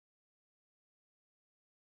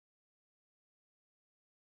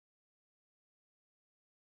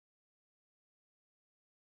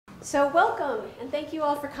So welcome, and thank you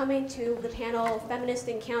all for coming to the panel Feminist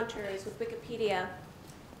Encounters with Wikipedia.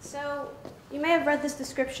 So you may have read this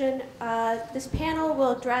description. This panel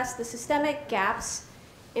will address the systemic gaps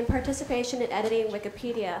in participation in editing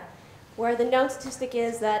Wikipedia, where the known statistic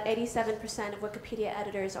is that 87% of Wikipedia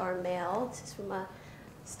editors are male. This is from a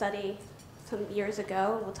study some years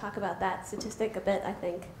ago, and we'll talk about that statistic a bit, I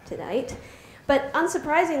think, tonight. But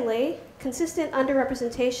unsurprisingly, consistent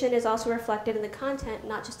underrepresentation is also reflected in the content,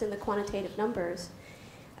 not just in the quantitative numbers,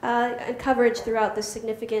 and coverage throughout the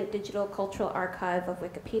significant digital cultural archive of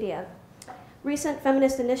Wikipedia. Recent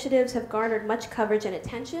feminist initiatives have garnered much coverage and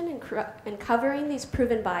attention in covering these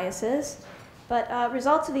proven biases, but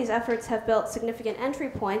results of these efforts have built significant entry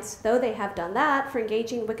points, though they have done that, for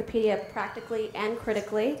engaging Wikipedia practically and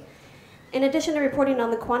critically. In addition to reporting on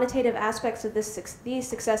the quantitative aspects of these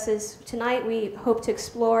successes, tonight we hope to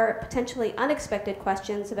explore potentially unexpected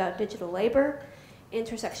questions about digital labor,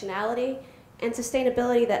 intersectionality, and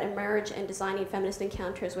sustainability that emerge in designing feminist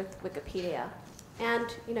encounters with Wikipedia. And,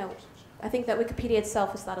 you know, I think that Wikipedia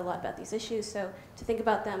itself has thought a lot about these issues, so to think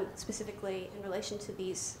about them specifically in relation to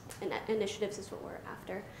these initiatives is what we're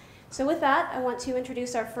after. So with that, I want to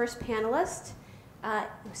introduce our first panelist,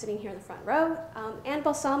 who's sitting here in the front row. Anne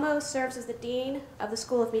Balsamo serves as the Dean of the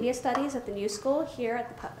School of Media Studies at the New School, here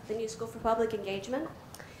at the New School for Public Engagement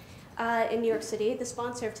in New York City, the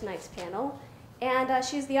sponsor of tonight's panel. And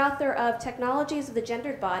she's the author of Technologies of the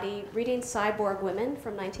Gendered Body, Reading Cyborg Women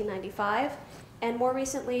from 1995, and more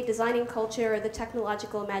recently, Designing Culture, The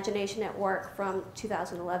Technological Imagination at Work from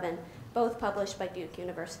 2011, both published by Duke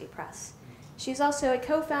University Press. She's also a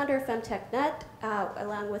co-founder of FemTechNet,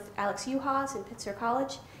 along with Alex Uhas in Pitzer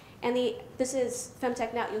College. And this is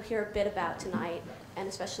FemTechNet you'll hear a bit about tonight, and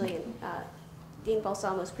especially in Dean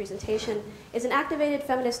Balsamo's presentation, is an activated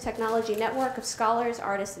feminist technology network of scholars,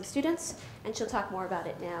 artists, and students, and she'll talk more about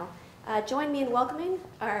it now. Join me in welcoming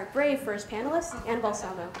our brave first panelist, Anne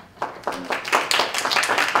Balsamo.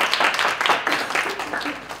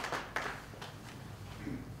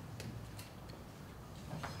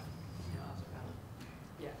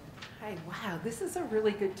 Wow, this is a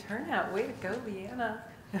really good turnout. Way to go, Leanna.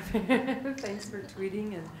 Thanks for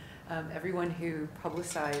tweeting and everyone who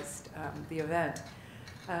publicized the event.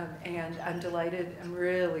 And I'm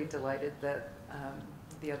really delighted that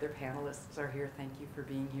the other panelists are here. Thank you for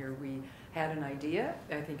being here. We had an idea.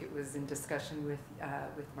 I think it was in discussion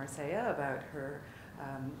with Marcea about her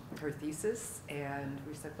thesis, and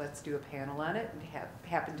we said, let's do a panel on it. And it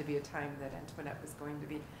happened to be a time that Antoinette was going to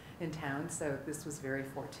be in town, so this was very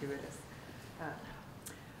fortuitous.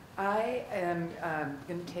 I am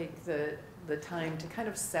going to take the time to kind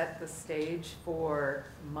of set the stage for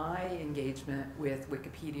my engagement with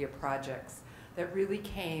Wikipedia projects that really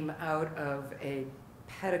came out of a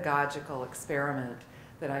pedagogical experiment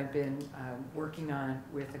that I've been working on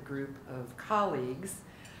with a group of colleagues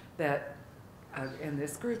that, and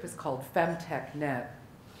this group is called FemTechNet.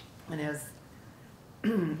 And as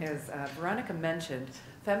Veronica mentioned,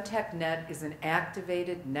 FemTechNet is an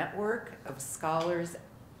activated network of scholars,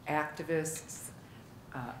 activists,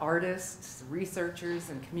 artists,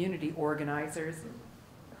 researchers, and community organizers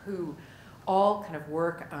who all kind of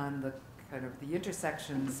work on the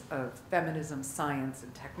intersections of feminism, science,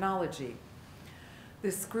 and technology.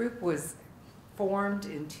 This group was formed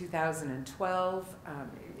in 2012,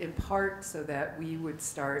 in part so that we would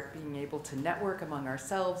start being able to network among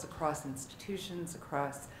ourselves across institutions,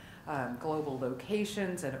 across global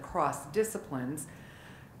locations, and across disciplines,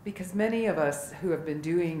 because many of us who have been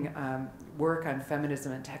doing work on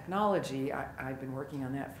feminism and technology, I've been working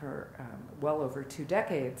on that for well over 2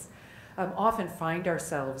 decades, often find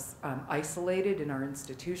ourselves isolated in our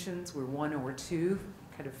institutions. We're one or two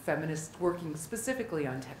kind of feminists working specifically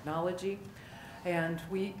on technology, and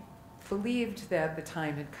we believed that the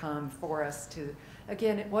time had come for us to,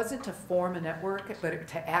 again, it wasn't to form a network, but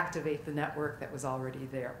to activate the network that was already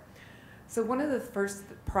there. So one of the first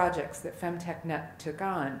projects that FemTechNet took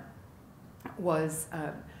on was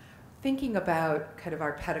thinking about kind of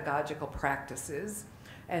our pedagogical practices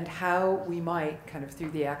and how we might, kind of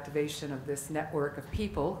through the activation of this network of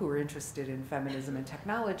people who are interested in feminism and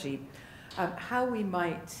technology, how we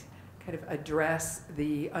might kind of address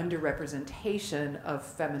the underrepresentation of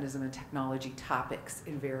feminism and technology topics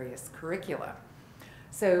in various curricula.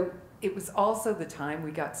 So it was also the time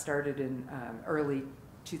we got started in early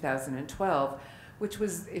 2012, which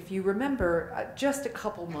was, if you remember, just a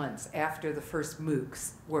couple months after the first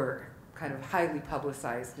MOOCs were kind of highly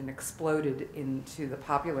publicized and exploded into the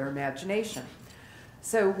popular imagination.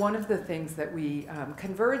 So one of the things that we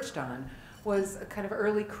converged on was a kind of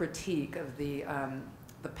early critique of the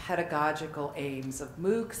the pedagogical aims of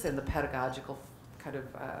MOOCs and the pedagogical kind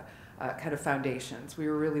of foundations. We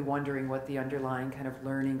were really wondering what the underlying kind of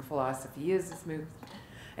learning philosophy is as MOOCs,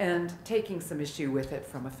 and taking some issue with it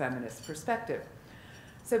from a feminist perspective.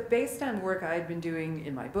 So based on work I had been doing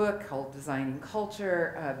in my book called Designing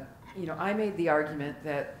Culture, I made the argument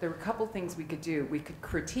that there were a couple things we could do. We could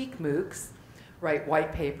critique MOOCs, write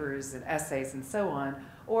white papers and essays and so on,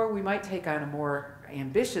 or we might take on a more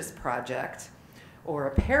ambitious project or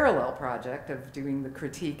a parallel project of doing the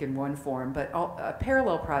critique in one form, but a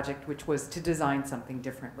parallel project which was to design something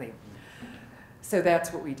differently. So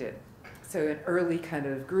that's what we did. So an early kind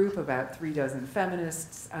of group, about 36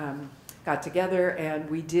 feminists, got together and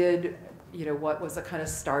we did what was a kind of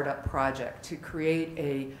startup project to create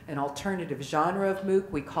an alternative genre of MOOC.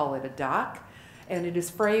 We call it a doc, and it is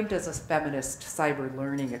framed as a feminist cyber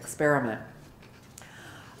learning experiment.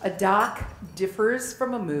 A doc differs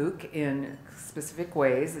from a MOOC in specific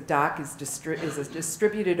ways. A doc is a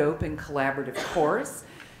distributed, open, collaborative course,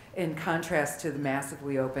 in contrast to the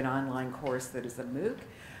massively open online course that is a MOOC.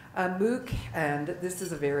 A MOOC, and this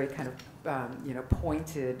is a very kind of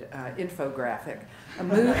pointed infographic. A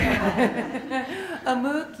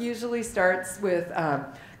MOOC usually starts with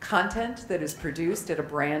content that is produced at a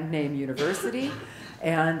brand name university,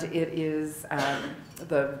 and it is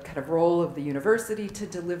the kind of role of the university to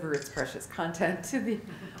deliver its precious content to the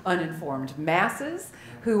uninformed masses,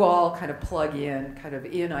 who all kind of plug in, kind of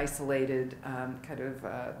in isolated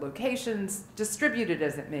locations, distributed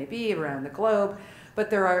as it may be around the globe. But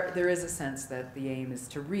there is a sense that the aim is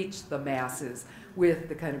to reach the masses with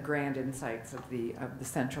the kind of grand insights of the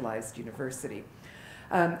centralized university.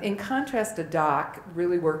 In contrast, a doc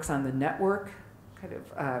really works on the network kind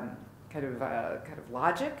of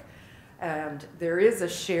logic, and there is a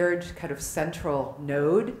shared kind of central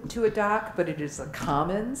node to a doc, but it is a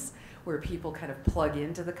commons where people kind of plug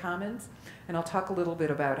into the commons. And I'll talk a little bit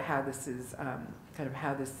about how this is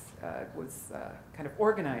was kind of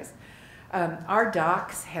organized. Our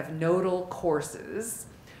docs have nodal courses.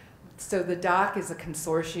 So the doc is a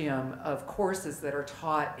consortium of courses that are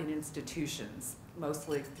taught in institutions,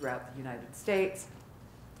 mostly throughout the United States.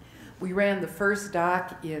 We ran the first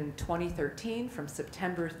doc in 2013 from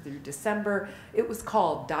September through December. It was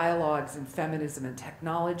called Dialogues in Feminism and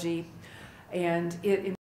Technology, and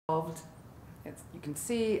it involved, as you can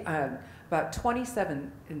see, about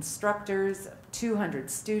 27 instructors, 200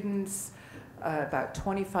 students, about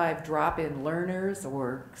 25 drop-in learners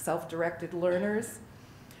or self-directed learners.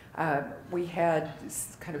 We had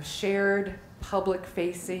kind of shared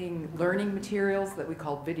public-facing learning materials that we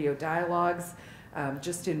called video dialogues.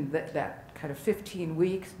 Just in that kind of 15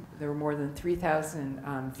 weeks, there were more than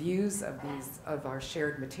 3,000 views of our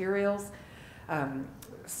shared materials.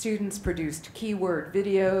 Students produced keyword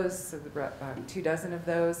videos, so there were about 24 of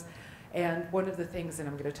those. And one of the things, and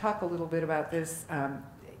I'm going to talk a little bit about this,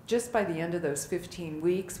 just by the end of those 15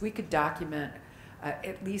 weeks, we could document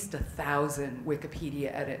at least 1,000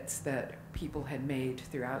 Wikipedia edits that people had made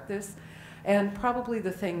throughout this. And probably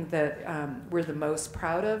the thing that we're the most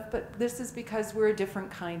proud of, but this is because we're a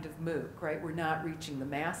different kind of MOOC, right? We're not reaching the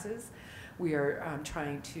masses. We are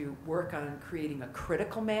trying to work on creating a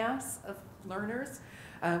critical mass of learners.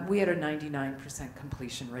 We had a 99%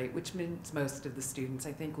 completion rate, which means most of the students,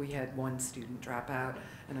 I think we had one student drop out,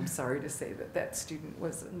 and I'm sorry to say that that student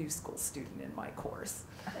was a new school student in my course.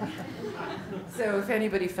 So if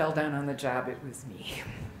anybody fell down on the job, it was me.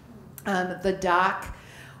 The doc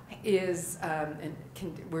is,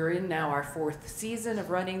 we're in now our 4th season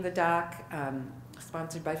of running the doc,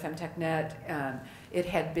 sponsored by FemTechNet. It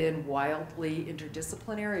had been wildly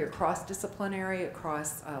interdisciplinary or cross-disciplinary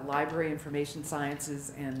across library, information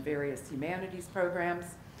sciences, and various humanities programs.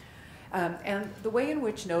 And the way in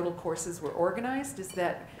which nodal courses were organized is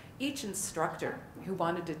that each instructor who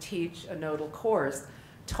wanted to teach a nodal course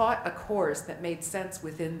taught a course that made sense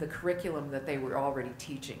within the curriculum that they were already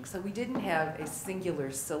teaching. So we didn't have a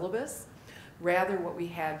singular syllabus. Rather, what we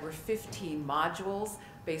had were 15 modules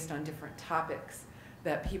based on different topics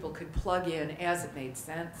that people could plug in as it made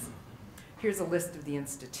sense. Here's a list of the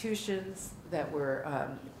institutions that were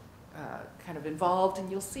kind of involved, and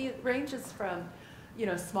you'll see it ranges from,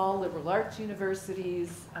 small liberal arts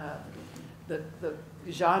universities, the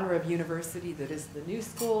genre of university that is the new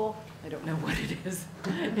school. I don't know what it is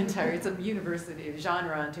entirely. It's a university, a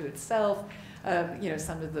genre unto itself.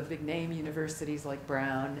 Some of the big name universities like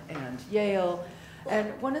Brown and Yale.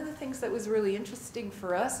 And one of the things that was really interesting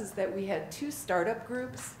for us is that we had 2 startup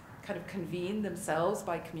groups kind of convened themselves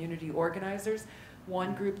by community organizers.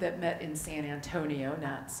 One group that met in San Antonio,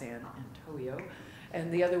 not San Antonio,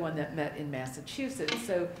 and the other one that met in Massachusetts.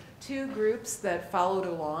 So 2 groups that followed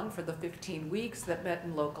along for the 15 weeks that met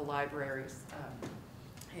in local libraries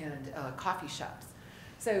and coffee shops.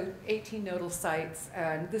 So 18 nodal sites,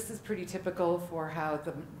 and this is pretty typical for how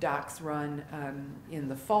the docs run in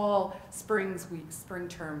the fall. Spring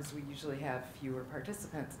terms, we usually have fewer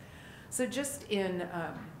participants. So just in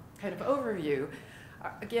kind of overview,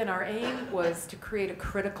 again, our aim was to create a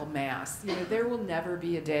critical mass. You know, there will never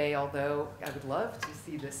be a day, although I would love to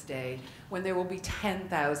see this day, when there will be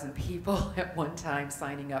 10,000 people at one time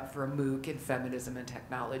signing up for a MOOC in feminism and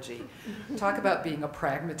technology. Talk about being a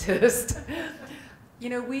pragmatist. You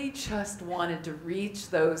know, we just wanted to reach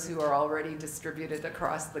those who are already distributed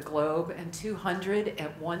across the globe, and 200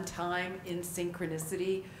 at one time in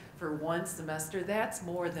synchronicity for one semester, that's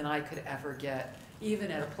more than I could ever get, even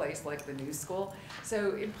at a place like the New School.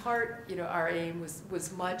 So in part, you know, our aim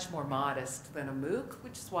was much more modest than a MOOC,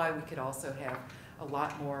 which is why we could also have a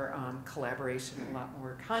lot more collaboration, a lot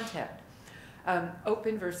more contact.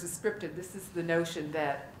 Open versus scripted, this is the notion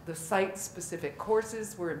that the site-specific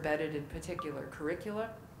courses were embedded in particular curricula,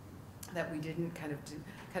 that we didn't kind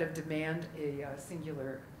of demand a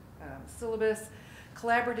singular syllabus.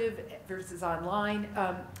 Collaborative versus online,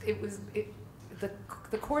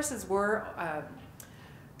 the courses were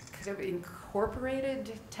kind of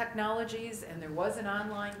incorporated technologies, and there was an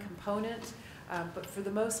online component, but for the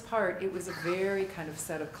most part, it was a very kind of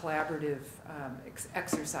set of collaborative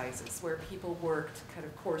exercises where people worked kind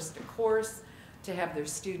of course to course to have their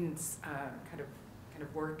students kind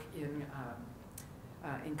of work in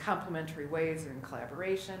complementary ways or in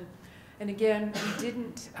collaboration. And again,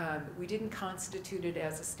 we didn't constitute it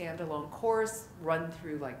as a standalone course run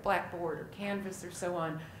through like Blackboard or Canvas or so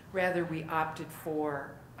on. Rather, we opted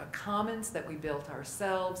for a commons that we built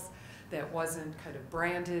ourselves that wasn't kind of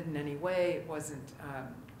branded in any way. It wasn't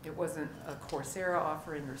a Coursera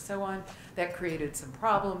offering or so on. That created some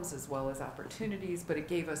problems as well as opportunities, but it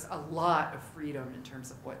gave us a lot of freedom in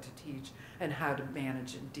terms of what to teach and how to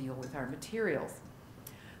manage and deal with our materials.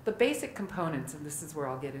 The basic components, and this is where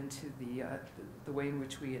I'll get into the way in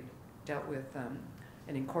which we had dealt with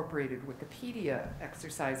and incorporated Wikipedia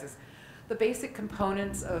exercises. The basic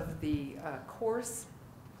components of the course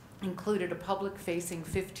included a public-facing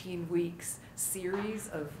 15 weeks series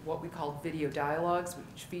of what we called video dialogues,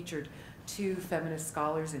 which featured 2 feminist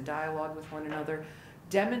scholars in dialogue with one another,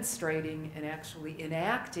 demonstrating and actually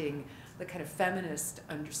enacting the kind of feminist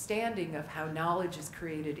understanding of how knowledge is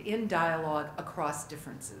created in dialogue across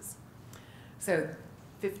differences. So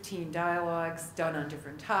 15 dialogues done on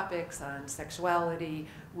different topics, on sexuality,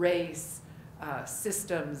 race,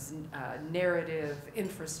 systems, narrative,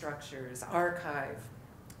 infrastructures, archive,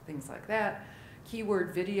 things like that.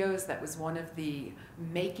 Keyword videos, that was one of the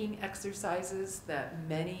making exercises that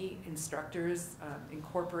many instructors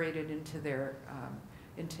incorporated into their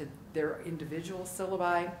individual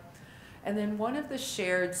syllabi. And then one of the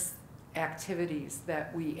shared activities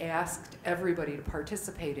that we asked everybody to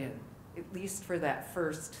participate in, at least for that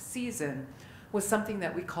first season, was something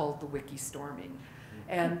that we called the wiki storming.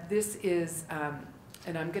 And this is,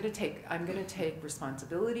 and I'm going to take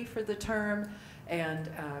responsibility for the term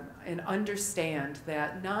and understand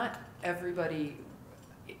that not everybody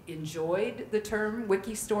enjoyed the term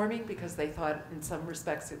wiki storming because they thought in some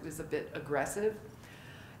respects it was a bit aggressive.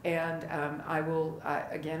 And I will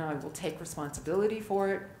take responsibility for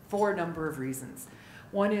it for a number of reasons.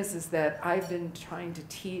 One is that I've been trying to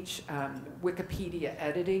teach Wikipedia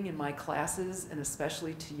editing in my classes, and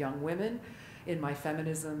especially to young women in my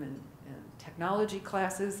feminism and technology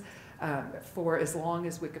classes for as long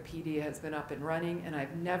as Wikipedia has been up and running, and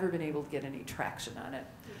I've never been able to get any traction on it.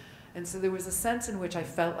 And so there was a sense in which I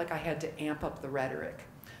felt like I had to amp up the rhetoric,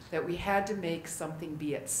 that we had to make something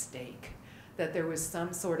be at stake, that there was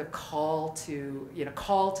some sort of call to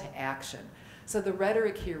action. So the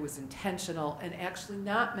rhetoric here was intentional and actually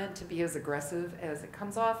not meant to be as aggressive as it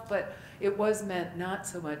comes off, but it was meant not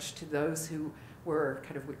so much to those who were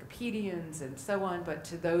kind of Wikipedians and so on, but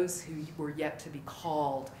to those who were yet to be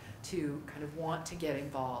called to kind of want to get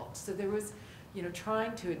involved. So there was,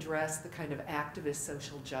 trying to address the kind of activist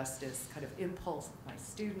social justice kind of impulse of my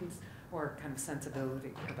students or kind of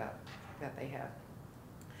sensibility about that they had.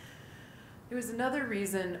 There was another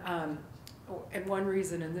reason, and one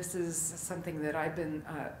reason, and this is something that I've been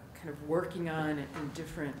kind of working on in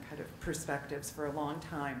different kind of perspectives for a long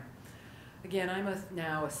time. Again, I'm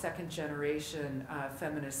now a second-generation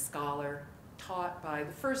feminist scholar, taught by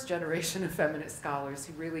the first generation of feminist scholars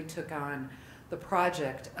who really took on the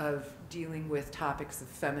project of dealing with topics of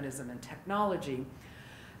feminism and technology.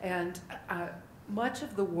 And much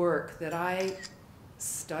of the work that I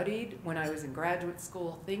studied when I was in graduate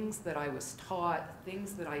school, things that I was taught,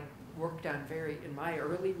 things that I worked on in my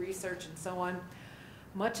early research and so on,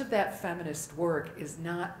 much of that feminist work is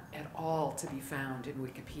not at all to be found in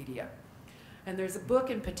Wikipedia. And there's a book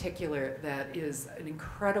in particular that is an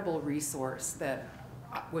incredible resource that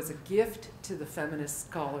was a gift to the feminist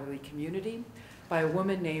scholarly community by a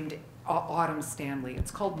woman named Autumn Stanley.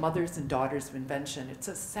 It's called Mothers and Daughters of Invention. It's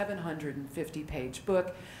a 750-page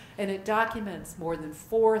book, and it documents more than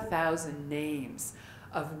 4,000 names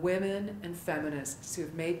of women and feminists who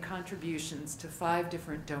have made contributions to 5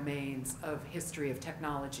 different domains of history of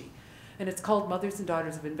technology. And it's called Mothers and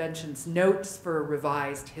Daughters of Invention's Notes for a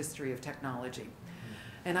Revised History of Technology.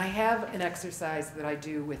 And I have an exercise that I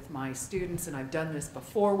do with my students, and I've done this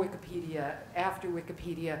before Wikipedia, after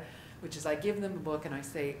Wikipedia, which is I give them a book and I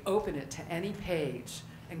say, open it to any page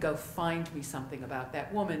and go find me something about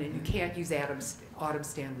that woman, and you can't use Autumn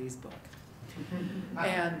Stanley's book.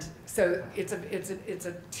 And so it's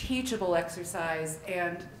a teachable exercise,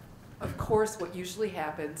 and of course what usually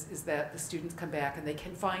happens is that the students come back and they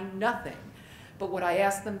can find nothing. But what I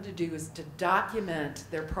ask them to do is to document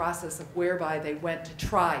their process of whereby they went to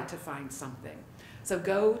try to find something. So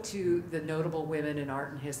go to the notable women in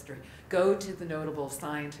art and history, go to the notable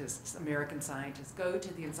scientists, American scientists, go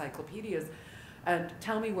to the encyclopedias, and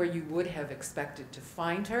tell me where you would have expected to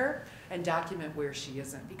find her, and document where she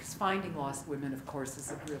isn't, because finding lost women, of course,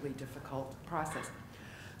 is a really difficult process.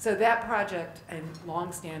 So that project and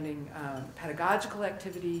longstanding pedagogical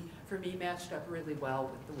activity for me matched up really well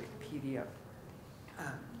with the Wikipedia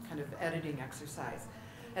kind of editing exercise.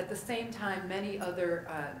 At the same time, many other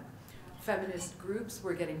feminist groups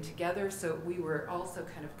were getting together, so we were also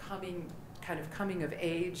kind of coming of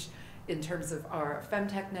age in terms of our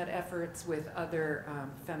FemTechNet efforts with other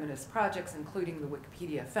feminist projects, including the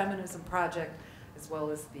Wikipedia Feminism project, as well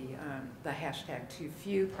as the hashtag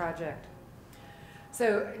 #TooFew project.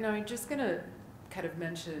 So, I'm just going to kind of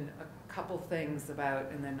mention a couple things about,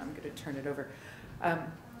 and then I'm going to turn it over.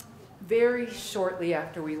 Very shortly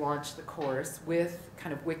after we launched the course, with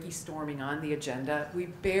kind of wiki storming on the agenda, we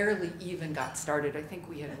barely even got started. I think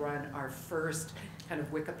we had run our first kind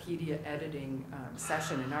of Wikipedia editing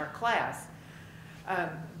session in our class.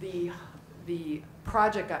 The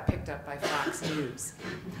project got picked up by Fox News,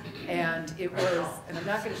 and it was, and I'm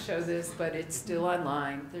not going to show this, but it's still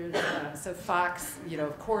online. There's, so Fox,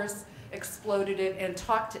 of course, exploded it and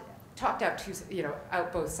talked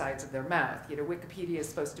out both sides of their mouth. Wikipedia is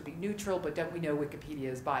supposed to be neutral, but don't we know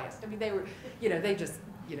Wikipedia is biased? I mean, they were, they just,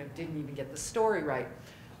 didn't even get the story right.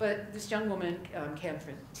 But this young woman,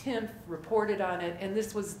 Catherine Timpf, reported on it, and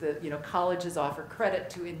this was the, colleges offer credit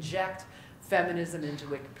to inject feminism into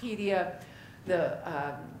Wikipedia.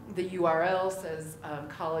 The URL says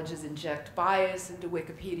colleges inject bias into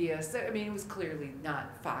Wikipedia. So, I mean, it was clearly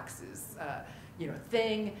not Fox's,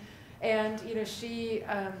 thing. And,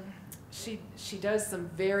 she does some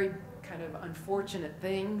very kind of unfortunate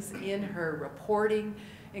things in her reporting,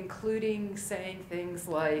 including saying things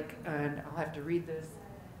like, and I'll have to read this,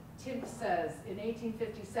 Timpf says, in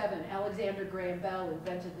 1857, Alexander Graham Bell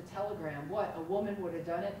invented the telegram. What? A woman would have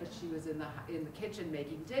done it, but she was in the kitchen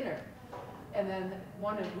making dinner. And then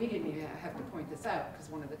we didn't even have to point this out,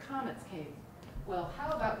 because one of the comments came, well,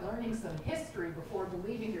 how about learning some history before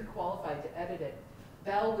believing you're qualified to edit it?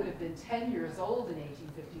 Bell would have been 10 years old in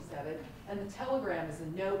 1857, and the telegram is a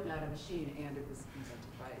note, not a machine, and it was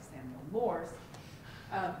invented by Samuel Morse.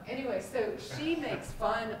 Anyway, so she makes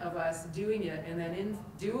fun of us doing it, and then in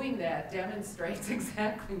doing that demonstrates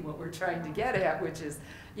exactly what we're trying to get at, which is,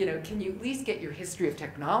 can you at least get your history of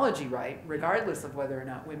technology right, regardless of whether or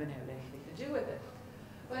not women have anything to do with it.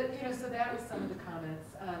 But, so that was some of the comments.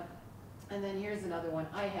 And then here's another one.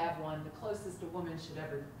 I have one. The closest a woman should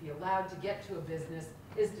ever be allowed to get to a business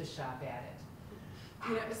is to shop at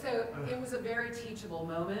it. So it was a very teachable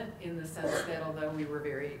moment in the sense that although we were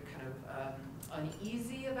very kind of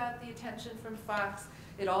uneasy about the attention from Fox,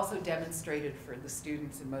 it also demonstrated for the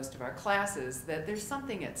students in most of our classes that there's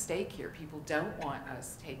something at stake here. People don't want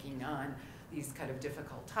us taking on these kind of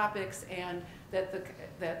difficult topics, and that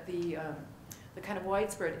the kind of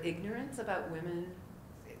widespread ignorance about women,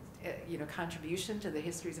 contribution to the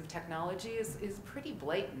histories of technology is pretty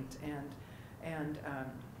blatant and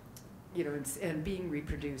being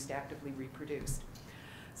reproduced, actively reproduced.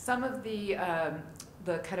 Some of the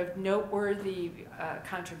kind of noteworthy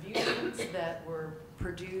contributions that were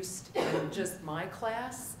produced in just my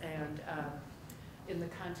class and in the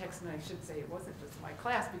context, and I should say it wasn't just my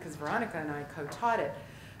class because Veronica and I co-taught it,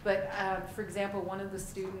 but for example, one of the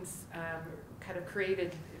students kind of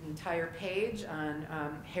created an entire page on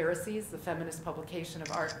Heresies, the feminist publication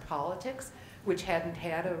of Art and Politics, which hadn't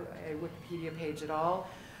had a Wikipedia page at all.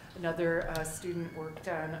 Another student worked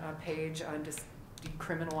on a page on just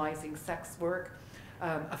decriminalizing sex work.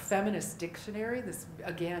 A feminist dictionary, this,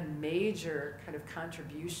 again, major kind of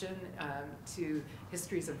contribution to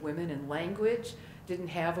histories of women and language. Didn't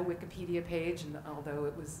have a Wikipedia page, and although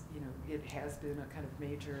it was, you know, it has been a kind of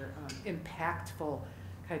major, impactful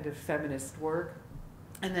kind of feminist work.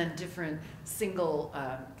 And then different single,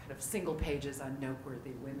 kind of single pages on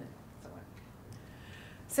noteworthy women, and so on.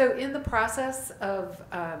 So in the process of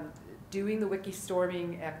doing the wiki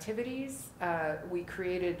storming activities, we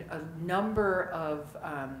created a number of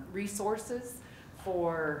resources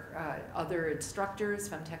for other instructors,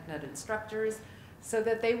 FemTechNet instructors, so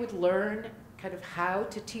that they would learn kind of how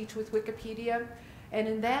to teach with Wikipedia. And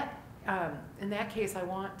in that case, I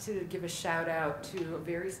want to give a shout out to a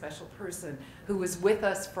very special person who was with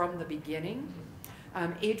us from the beginning.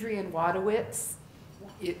 Adrienne Wadowitz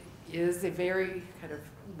is a very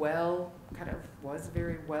was a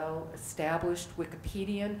very well established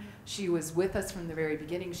Wikipedian. She was with us from the very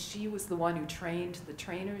beginning. She was the one who trained the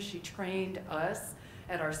trainers. She trained us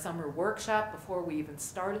at our summer workshop before we even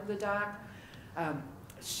started the doc.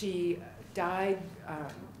 She died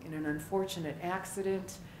in an unfortunate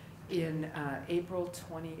accident in April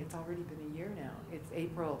 20, it's already been a year now. It's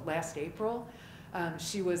last April.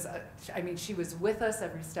 She was with us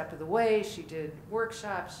every step of the way. She did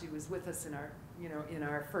workshops. She was with us in our, in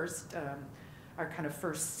our first, our kind of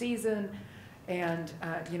first season. And,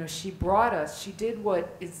 she did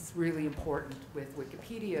what is really important with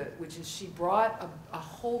Wikipedia, which is she brought a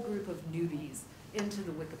whole group of newbies into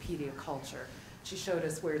the Wikipedia culture. She showed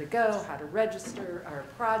us where to go, how to register our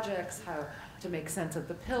projects, how to make sense of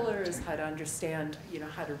the pillars, how to understand,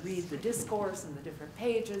 how to read the discourse and the different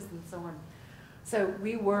pages and so on. So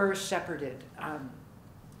we were shepherded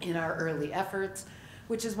in our early efforts,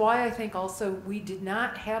 which is why I think also we did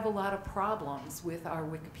not have a lot of problems with our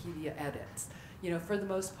Wikipedia edits. For the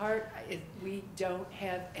most part, we don't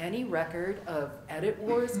have any record of edit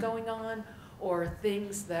wars going on or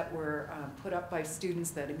things that were put up by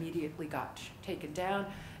students that immediately got taken down.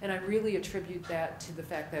 And I really attribute that to the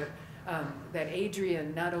fact that that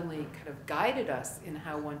Adrienne not only kind of guided us in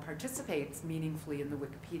how one participates meaningfully in the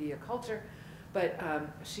Wikipedia culture, but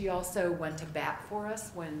she also went to bat for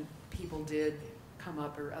us when people did come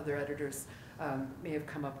up, or other editors may have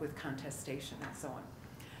come up with contestation and so on.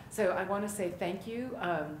 So I want to say thank you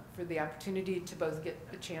for the opportunity to both get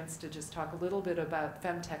a chance to just talk a little bit about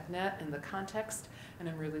FemTechNet and the context, and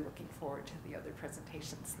I'm really looking forward to the other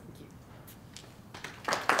presentations. Thank you.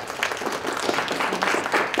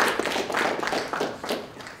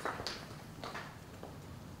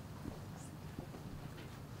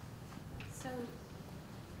 So,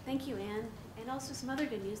 thank you, Anne. And also some other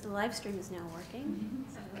good news, the live stream is now working,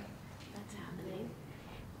 so that's happening.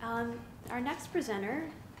 Our next presenter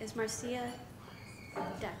is Marcea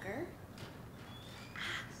Decker.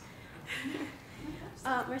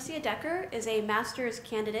 Marcea Decker is a master's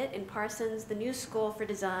candidate in Parsons, the New School for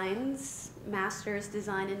Design's Master's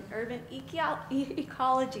Design in Urban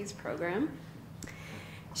Ecologies program.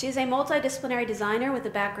 She is a multidisciplinary designer with a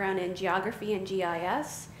background in geography and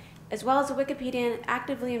GIS, as well as a Wikipedian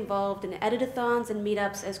actively involved in editathons and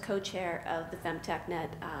meetups as co-chair of the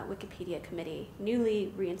FemTechNet Wikipedia Committee,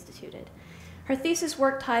 newly reinstituted. Her thesis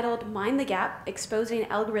work titled Mind the Gap, Exposing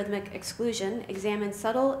Algorithmic Exclusion, examines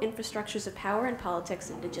subtle infrastructures of power and politics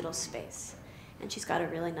in digital space. And she's got a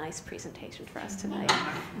really nice presentation for us tonight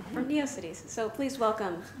from NeoCities. So please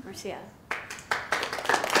welcome Marcea.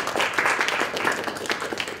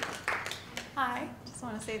 Hi, just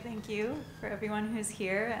want to say thank you for everyone who's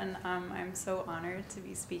here, and I'm so honored to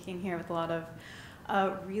be speaking here with a lot of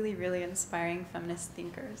really, really inspiring feminist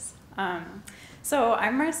thinkers. So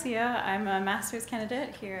I'm Marcea. I'm a master's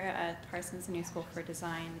candidate here at Parsons New School for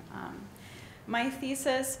Design. My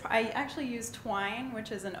thesis, I actually used Twine,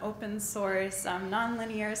 which is an open source,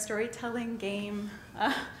 nonlinear storytelling game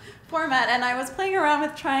format, and I was playing around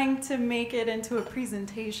with trying to make it into a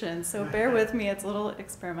presentation, so bear with me, it's a little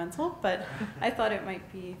experimental, but I thought it might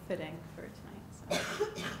be fitting for tonight.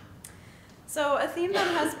 So a theme that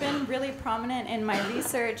has been really prominent in my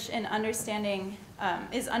research in understanding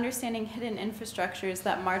is understanding hidden infrastructures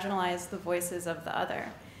that marginalize the voices of the other,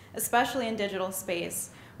 especially in digital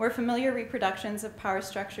space, where familiar reproductions of power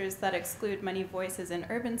structures that exclude many voices in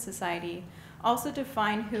urban society also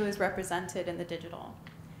define who is represented in the digital.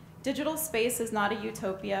 Digital space is not a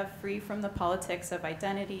utopia free from the politics of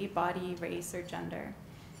identity, body, race, or gender.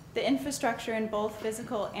 The infrastructure in both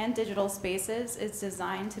physical and digital spaces is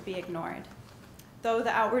designed to be ignored. Though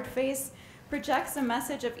the outward face projects a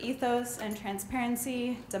message of ethos and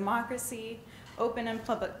transparency, democracy, open and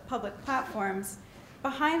public platforms,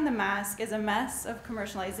 behind the mask is a mess of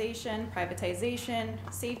commercialization, privatization,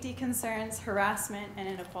 safety concerns, harassment, and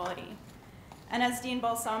inequality. And as Dean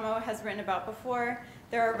Balsamo has written about before,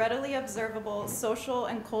 there are readily observable social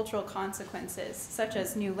and cultural consequences, such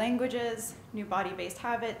as new languages, new body-based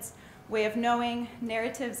habits, way of knowing,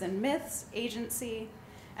 narratives and myths, agency,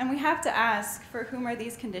 and we have to ask, for whom are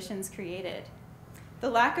these conditions created? The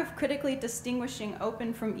lack of critically distinguishing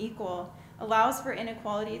open from equal allows for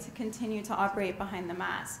inequality to continue to operate behind the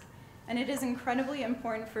mask. And it is incredibly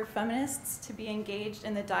important for feminists to be engaged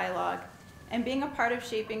in the dialogue and being a part of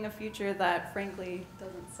shaping a future that, frankly,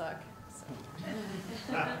 doesn't suck. So.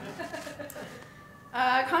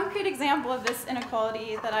 A concrete example of this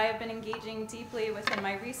inequality that I have been engaging deeply within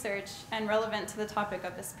my research and relevant to the topic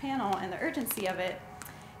of this panel and the urgency of it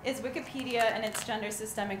is Wikipedia and its gender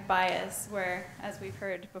systemic bias, where, as we've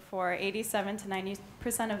heard before, 87 to 90%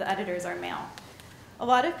 of the editors are male. A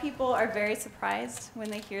lot of people are very surprised when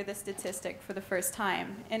they hear this statistic for the first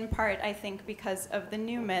time, in part, I think, because of the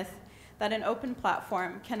new myth that an open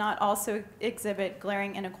platform cannot also exhibit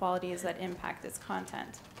glaring inequalities that impact its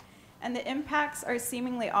content. And the impacts are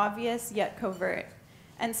seemingly obvious yet covert,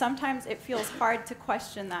 and sometimes it feels hard to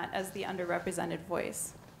question that as the underrepresented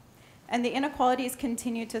voice. And the inequalities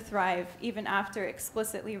continue to thrive even after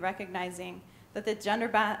explicitly recognizing that the gender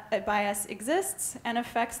bias exists and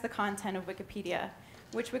affects the content of Wikipedia,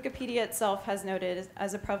 which Wikipedia itself has noted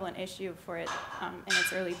as a prevalent issue for it in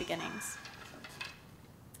its early beginnings.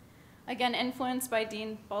 Again, influenced by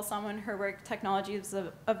Dean Balsamo and her work, Technologies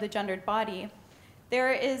of the Gendered Body,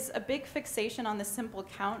 there is a big fixation on the simple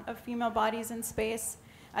count of female bodies in space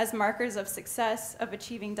as markers of success of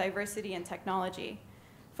achieving diversity in technology.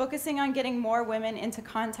 Focusing on getting more women into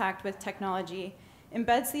contact with technology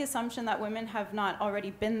embeds the assumption that women have not already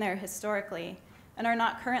been there historically and are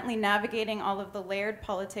not currently navigating all of the layered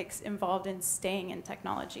politics involved in staying in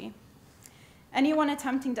technology. Anyone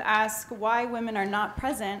attempting to ask why women are not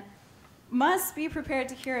present must be prepared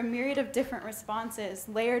to hear a myriad of different responses,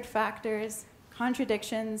 layered factors,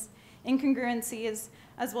 contradictions, incongruencies,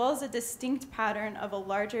 as well as a distinct pattern of a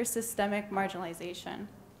larger systemic marginalization.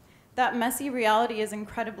 That messy reality is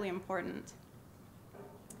incredibly important.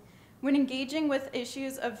 When engaging with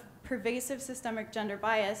issues of pervasive systemic gender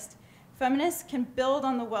bias, feminists can build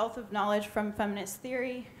on the wealth of knowledge from feminist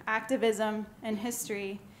theory, activism, and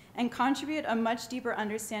history, and contribute a much deeper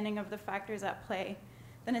understanding of the factors at play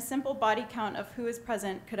than a simple body count of who is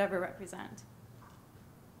present could ever represent.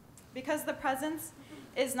 Because the presence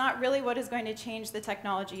is not really what is going to change the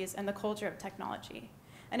technologies and the culture of technology.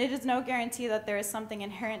 And it is no guarantee that there is something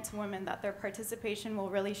inherent to women that their participation will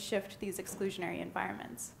really shift these exclusionary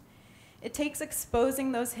environments. It takes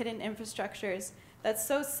exposing those hidden infrastructures that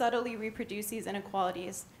so subtly reproduce these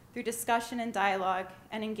inequalities through discussion and dialogue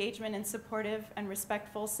and engagement in supportive and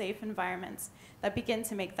respectful, safe environments that begin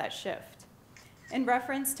to make that shift. In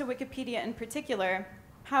reference to Wikipedia in particular,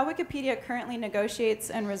 how Wikipedia currently negotiates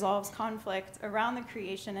and resolves conflict around the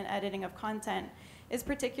creation and editing of content is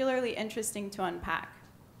particularly interesting to unpack.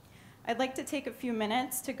 I'd like to take a few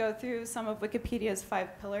minutes to go through some of Wikipedia's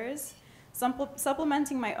 5 pillars,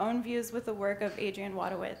 supplementing my own views with the work of Adrienne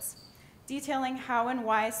Wadowitz, detailing how and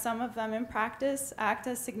why some of them in practice act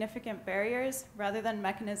as significant barriers rather than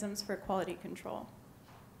mechanisms for quality control.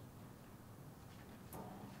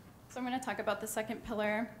 So I'm going to talk about the second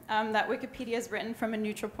pillar, that Wikipedia is written from a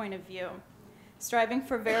neutral point of view, striving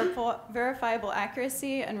for verifiable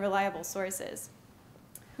accuracy and reliable sources.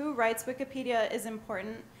 Who writes Wikipedia is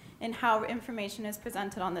important in how information is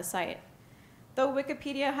presented on the site. Though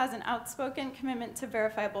Wikipedia has an outspoken commitment to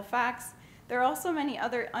verifiable facts, there are also many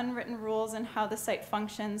other unwritten rules in how the site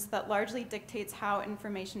functions that largely dictates how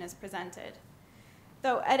information is presented.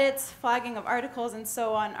 Though edits, flagging of articles, and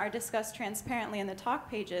so on are discussed transparently in the talk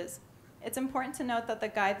pages, it's important to note that the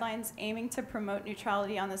guidelines aiming to promote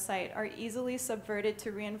neutrality on the site are easily subverted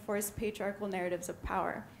to reinforce patriarchal narratives of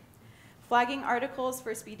power. Flagging articles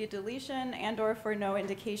for speedy deletion and/or for no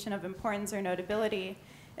indication of importance or notability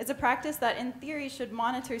is a practice that in theory should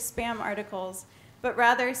monitor spam articles, but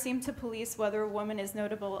rather seem to police whether a woman is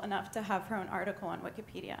notable enough to have her own article on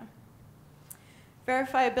Wikipedia.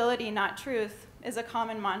 Verifiability, not truth, is a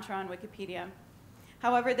common mantra on Wikipedia.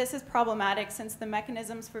 However, this is problematic since the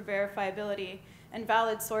mechanisms for verifiability and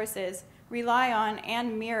valid sources rely on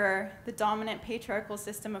and mirror the dominant patriarchal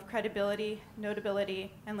system of credibility,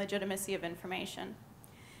 notability, and legitimacy of information.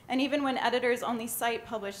 And even when editors only cite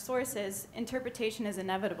published sources, interpretation is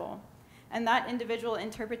inevitable. And that individual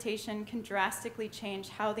interpretation can drastically change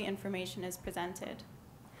how the information is presented.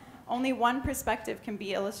 Only one perspective can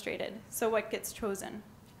be illustrated, so what gets chosen?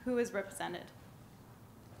 Who is represented?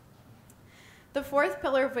 The fourth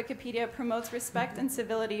pillar of Wikipedia promotes respect and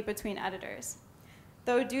civility between editors.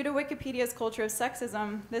 Though due to Wikipedia's culture of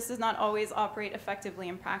sexism, this does not always operate effectively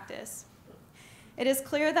in practice. It is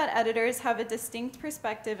clear that editors have a distinct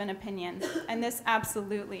perspective and opinion, and this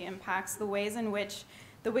absolutely impacts the ways in which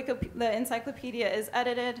the encyclopedia is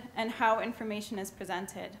edited and how information is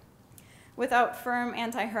presented. Without firm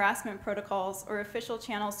anti-harassment protocols or official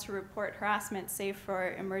channels to report harassment save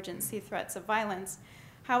for emergency threats of violence,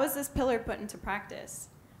 how is this pillar put into practice?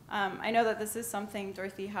 I know that this is something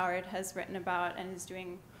Dorothy Howard has written about and is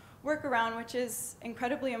doing work around, which is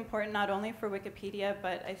incredibly important not only for Wikipedia,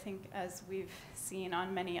 but I think as we've seen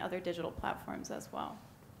on many other digital platforms as well.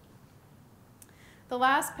 The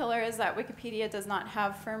last pillar is that Wikipedia does not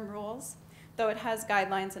have firm rules, though it has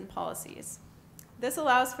guidelines and policies. This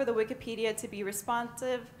allows for the Wikipedia to be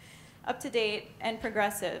responsive, up-to-date, and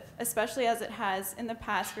progressive, especially as it has in the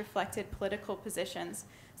past reflected political positions,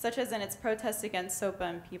 such as in its protests against SOPA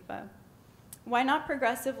and PIPA. Why not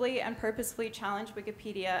progressively and purposefully challenge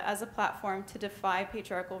Wikipedia as a platform to defy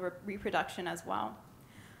patriarchal reproduction as well?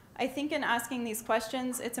 I think in asking these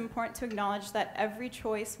questions, it's important to acknowledge that every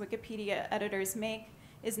choice Wikipedia editors make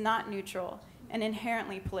is not neutral and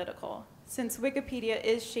inherently political, since Wikipedia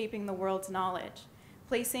is shaping the world's knowledge,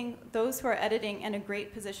 placing those who are editing in a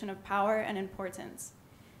great position of power and importance.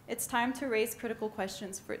 It's time to raise critical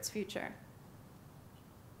questions for its future.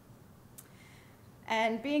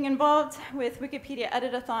 And being involved with Wikipedia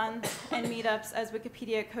editathons and meetups as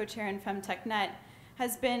Wikipedia co-chair in FemTechNet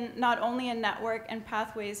has been not only a network and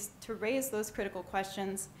pathways to raise those critical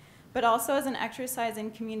questions, but also as an exercise in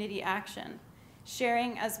community action,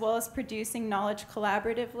 sharing as well as producing knowledge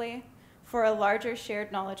collaboratively for a larger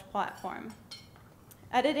shared knowledge platform.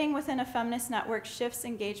 Editing within a feminist network shifts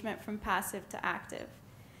engagement from passive to active.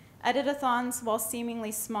 Editathons, while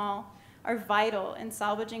seemingly small, are vital in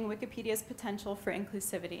salvaging Wikipedia's potential for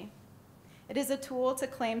inclusivity. It is a tool to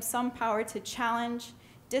claim some power to challenge,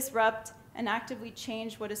 disrupt, and actively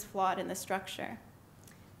change what is flawed in the structure.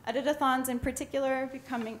 Editathons in particular are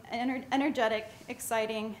becoming energetic,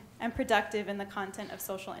 exciting, and productive in the content of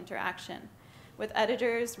social interaction, with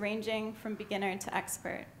editors ranging from beginner to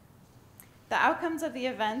expert. The outcomes of the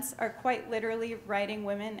events are quite literally writing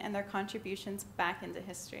women and their contributions back into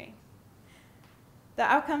history. The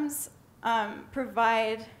outcomes and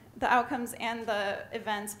the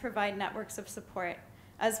events provide networks of support,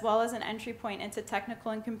 as well as an entry point into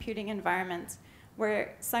technical and computing environments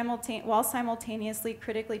where while simultaneously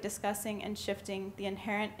critically discussing and shifting the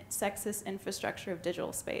inherent sexist infrastructure of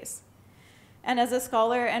digital space. And as a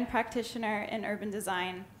scholar and practitioner in urban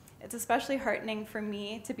design, it's especially heartening for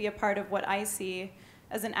me to be a part of what I see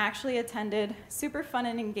as an actually attended, super fun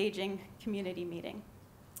and engaging community meeting.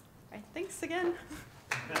 All right, thanks again.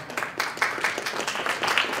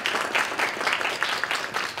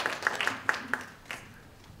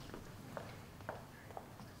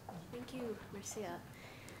 Thank you, Marcea.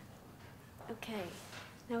 Okay,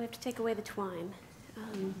 now we have to take away the twine.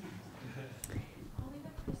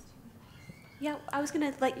 Yeah, I was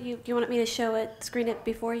going to let you, do you want me to show it, screen it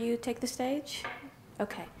before you take the stage?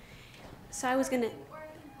 Okay. So I was going to,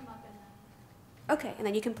 okay, and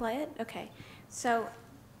then you can play it? Okay. So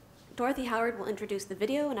Dorothy Howard will introduce the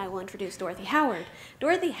video, and I will introduce Dorothy Howard.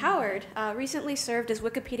 Dorothy Howard recently served as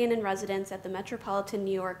Wikipedian-in-Residence at the Metropolitan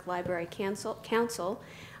New York Library Council,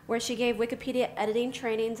 where she gave Wikipedia editing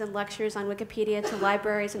trainings and lectures on Wikipedia to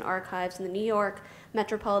libraries and archives in the New York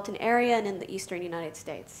metropolitan area and in the eastern United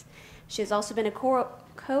States. She has also been a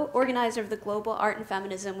co-organizer of the Global Art and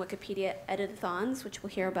Feminism Wikipedia Editathons, which we'll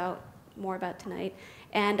hear more about tonight,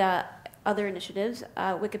 and other initiatives,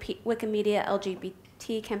 Wikimedia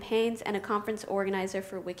LGBT campaigns, and a conference organizer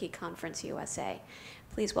for WikiConference USA.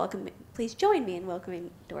 Please join me in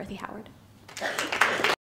welcoming Dorothy Howard.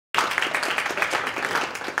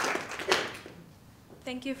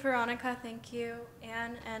 Thank you, Veronica. Thank you,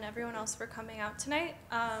 Anne, and everyone else for coming out tonight.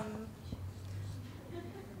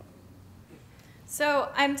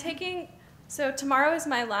 So tomorrow is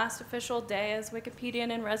my last official day as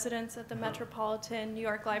Wikipedian-in-Residence at the Metropolitan New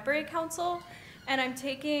York Library Council, and I'm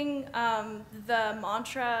taking the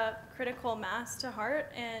mantra critical mass to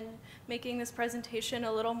heart and making this presentation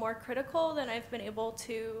a little more critical than I've been able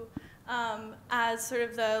to as sort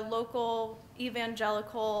of the local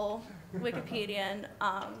evangelical Wikipedian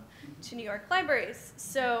to New York libraries.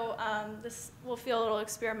 So this will feel a little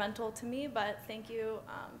experimental to me, but thank you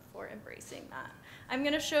for embracing that. I'm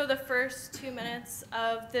going to show the first 2 minutes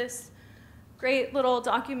of this great little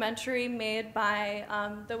documentary made by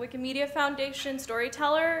the Wikimedia Foundation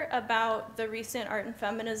Storyteller about the recent Art and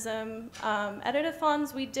Feminism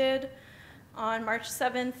editathons we did on March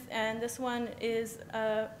 7th, and this one is,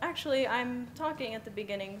 actually, I'm talking at the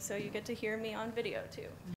beginning, so you get to hear me on video too.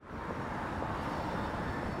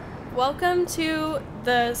 Welcome to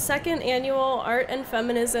the second annual Art and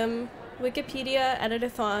Feminism Wikipedia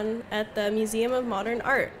Editathon at the Museum of Modern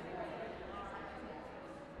Art.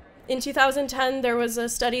 In 2010, there was a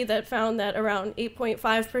study that found that around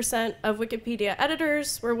 8.5% of Wikipedia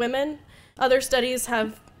editors were women. Other studies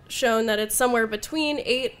have shown that it's somewhere between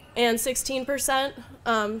 8 and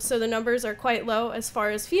 16%, so the numbers are quite low as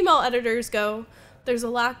far as female editors go. There's a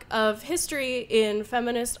lack of history in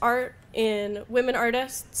feminist art, in women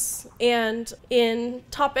artists, and in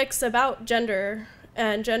topics about gender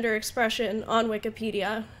and gender expression on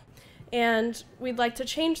Wikipedia. And we'd like to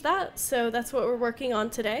change that, so that's what we're working on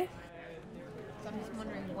today. So I'm just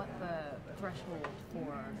wondering what the threshold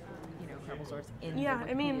for, credible source in the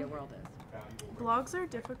Wikipedia world is. Blogs are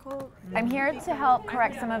difficult. I'm here to help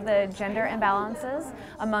correct some of the gender imbalances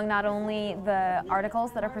among not only the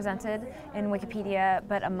articles that are presented in Wikipedia,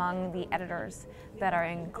 but among the editors that are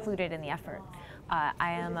included in the effort. I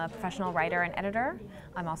am a professional writer and editor.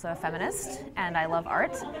 I'm also a feminist, and I love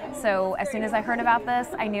art. So as soon as I heard about this,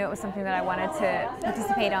 I knew it was something that I wanted to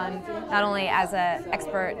participate on, not only as an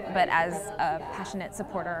expert, but as a passionate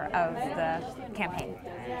supporter of the campaign.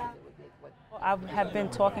 I have been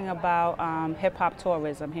talking about hip-hop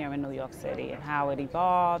tourism here in New York City and how it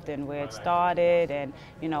evolved and where it started, and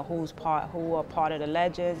who are part of the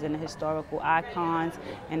legends and the historical icons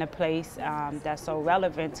in a place that's so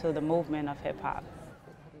relevant to the movement of hip-hop.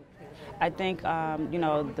 I think,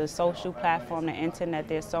 the social platform, the internet,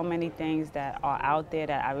 there's so many things that are out there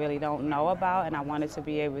that I really don't know about, and I wanted to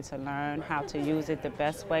be able to learn how to use it the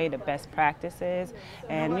best way, the best practices,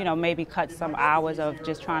 and, maybe cut some hours of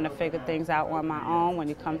just trying to figure things out on my own. When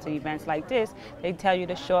you come to events like this, they tell you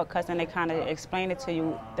the shortcuts and they kind of explain it to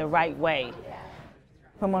you the right way.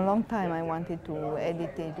 From a long time I wanted to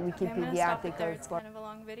edit I'm Wikipedia gonna stop articles. it there. It's kind of a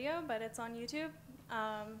long video, but it's on YouTube.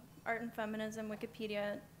 Art and Feminism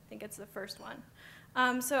Wikipedia. I think it's the first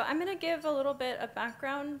one. So I'm going to give a little bit of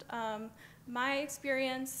background. My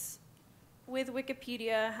experience with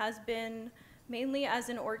Wikipedia has been mainly as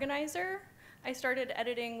an organizer. I started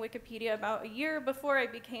editing Wikipedia about a year before I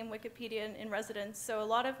became Wikipedian-in-Residence, so a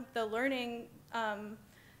lot of the learning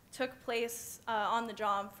took place on the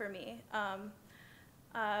job for me.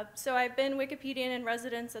 So I've been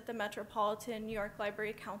Wikipedian-in-Residence at the Metropolitan New York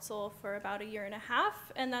Library Council for about a year and a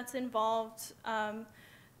half, and that's involved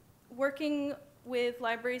working with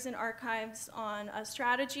libraries and archives on a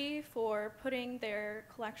strategy for putting their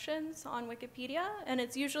collections on Wikipedia, and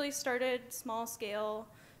it's usually started small scale,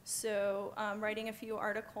 so writing a few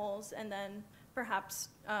articles and then perhaps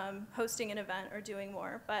hosting an event or doing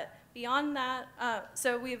more. But beyond that,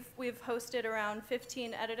 so we've hosted around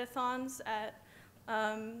 15 editathons at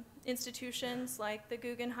institutions like the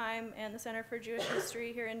Guggenheim and the Center for Jewish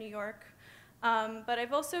History here in New York. But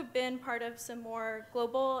I've also been part of some more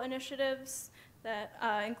global initiatives, that,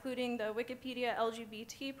 including the Wikipedia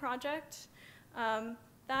LGBT project.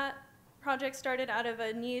 That project started out of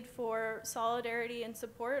a need for solidarity and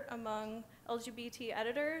support among LGBT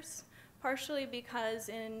editors, partially because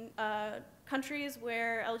in countries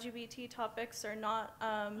where LGBT topics are not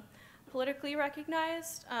politically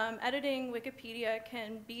recognized, editing Wikipedia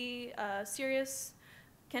can be serious,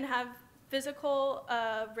 can have physical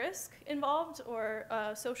risk involved or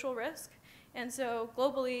social risk. And so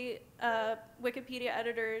globally, Wikipedia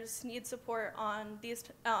editors need support on these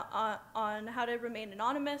on how to remain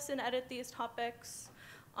anonymous and edit these topics,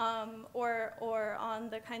 or on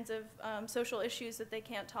the kinds of social issues that they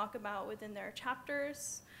can't talk about within their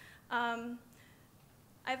chapters.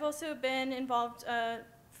 I've also been involved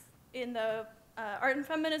in the Art and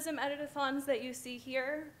Feminism editathons that you see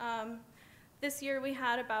here. This year we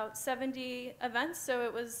had about 70 events, so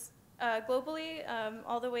it was globally,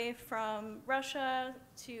 all the way from Russia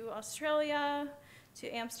to Australia to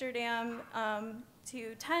Amsterdam,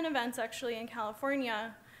 to 10 events actually in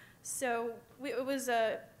California. So it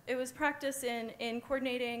was practice in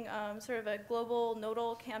coordinating sort of a global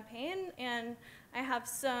nodal campaign, and I have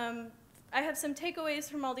some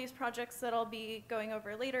takeaways from all these projects that I'll be going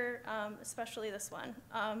over later, especially this one.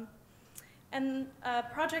 And a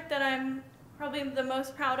project that I'm probably the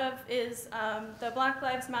most proud of is the Black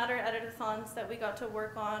Lives Matter editathons that we got to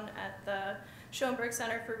work on at the Schoenberg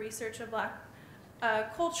Center for Research of Black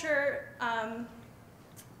Culture, and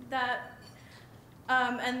that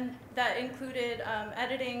included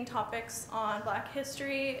editing topics on Black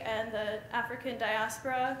history and the African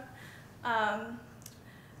diaspora.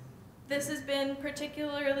 This has been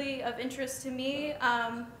particularly of interest to me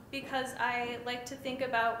because I like to think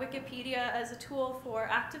about Wikipedia as a tool for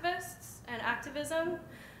activists and activism.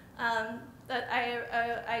 That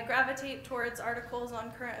I gravitate towards articles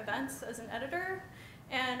on current events as an editor,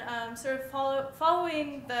 and sort of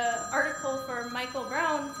following the article for Michael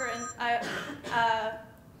Brown.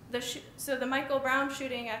 So the Michael Brown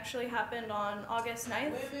shooting actually happened on August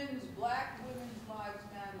 9th. Black women's lives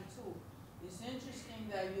matter too. It's interesting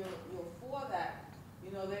that you're for that.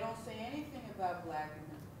 You know, they don't say anything about black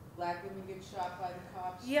women. Black women get shot by the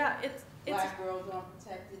cops. Yeah, black girls aren't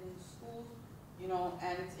protected in schools. You know,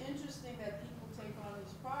 and it's interesting that people take on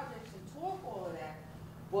these projects and talk all of that.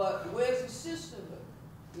 But where's the sisterhood?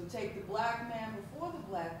 You take the black man before the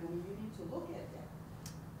black woman. You need to look at that.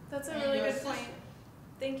 That's a really good point.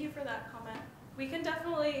 Thank you for that comment. We can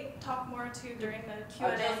definitely talk more too during the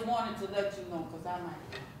Q&A. I just wanted to let you know because I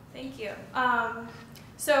might. Thank you.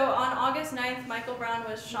 So on August 9th, Michael Brown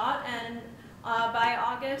was shot, and by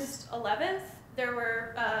August 11th, there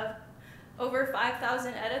were over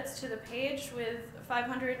 5,000 edits to the page with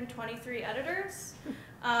 523 editors.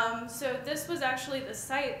 So this was actually the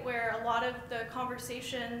site where a lot of the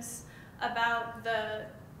conversations about the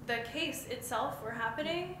case itself were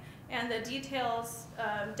happening, and the details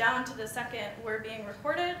down to the second were being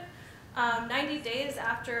recorded. 90 days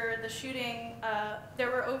after the shooting, there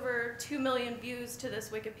were over 2 million views to this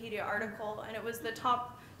Wikipedia article, and it was the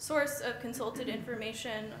top source of consulted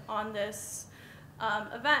information on this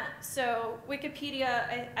event. So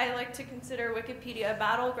Wikipedia, I like to consider Wikipedia a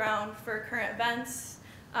battleground for current events,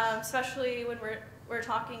 especially when we're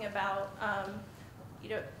talking about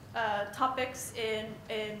topics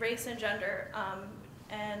in race and gender.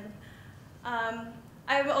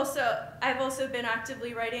 I've also been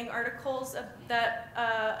actively writing articles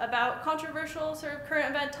about controversial sort of current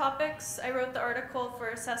event topics. I wrote the article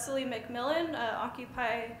for Cecily McMillan,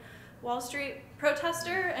 Occupy Wall Street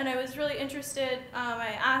protester, and I was really interested.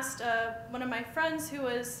 I asked one of my friends who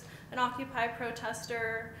was an Occupy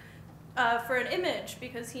protester for an image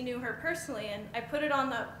because he knew her personally, and I put it on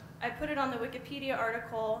the Wikipedia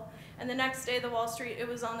article, and the next day it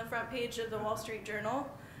was on the front page of the Wall Street Journal.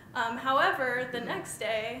 However, the next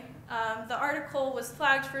day, the article was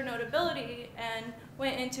flagged for notability and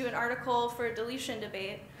went into an article for deletion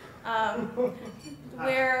debate,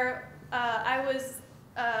 where I was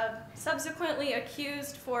subsequently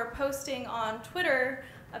accused for posting on Twitter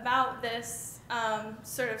about this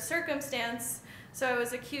sort of circumstance. So I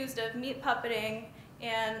was accused of meat puppeting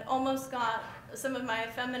and almost got some of my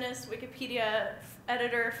feminist Wikipedia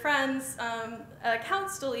editor friends'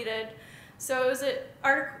 accounts deleted. So it was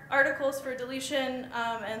articles for deletion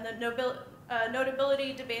and the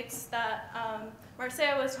notability debates that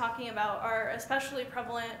Marcea was talking about are especially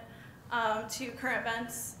prevalent to current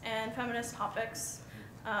events and feminist topics.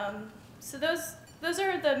 So those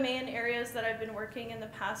are the main areas that I've been working in the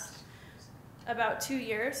past about 2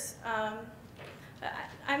 years.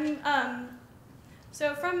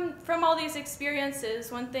 So from all these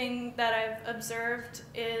experiences, one thing that I've observed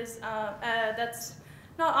is that's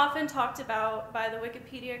not often talked about by the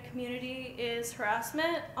Wikipedia community is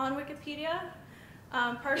harassment on Wikipedia,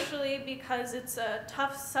 partially because it's a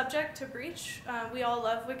tough subject to breach. We all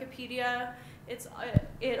love Wikipedia.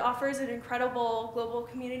 It offers an incredible global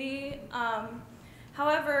community.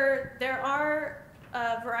 However, there are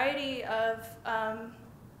a variety of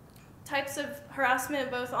types of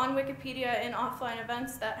harassment both on Wikipedia and offline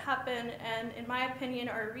events that happen, and in my opinion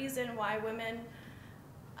are a reason why women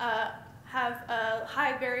have a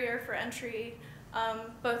high barrier for entry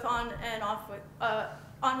both on and off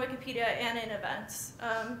on Wikipedia and in events.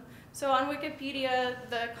 So on Wikipedia,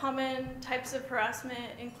 the common types of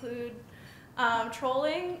harassment include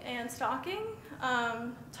trolling and stalking,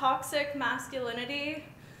 toxic masculinity,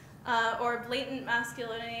 or blatant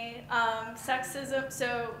masculinity, sexism.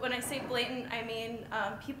 So when I say blatant, I mean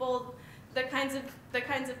the kinds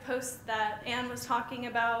of posts that Anne was talking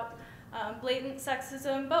about, blatant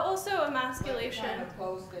sexism, but also emasculation. What kind of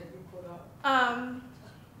posts that you put up?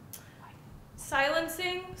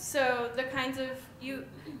 Silencing. So the kinds of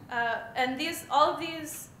and all of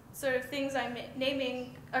these sort of things I'm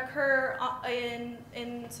naming occur in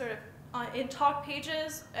talk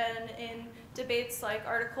pages and in debates like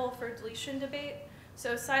article for deletion debate.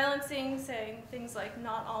 So silencing, saying things like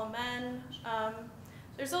not all men.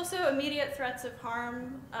 There's also immediate threats of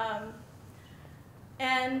harm.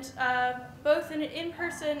 And both in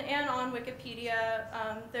person and on Wikipedia,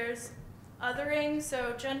 there's othering,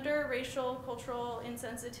 so gender, racial, cultural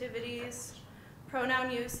insensitivities, pronoun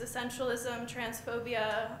use, essentialism,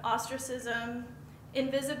 transphobia, ostracism,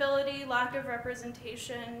 invisibility, lack of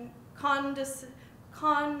representation,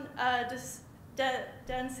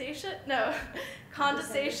 condensation,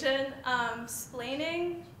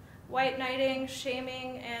 splaining, white knighting,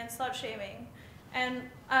 shaming, and slut shaming. And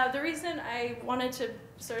the reason I wanted to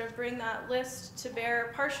sort of bring that list to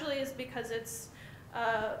bear partially is because it's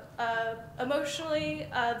emotionally,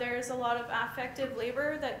 there's a lot of affective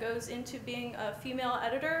labor that goes into being a female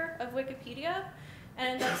editor of Wikipedia.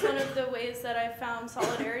 And that's one of the ways that I've found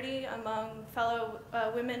solidarity among fellow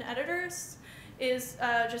women editors, is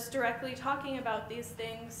just directly talking about these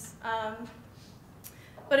things.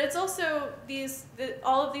 But it's also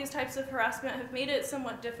all of these types of harassment have made it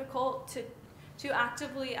somewhat difficult to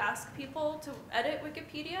actively ask people to edit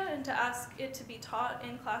Wikipedia and to ask it to be taught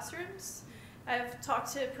in classrooms. I've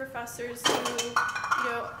talked to professors who,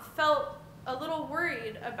 felt a little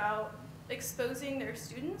worried about exposing their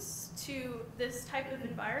students to this type of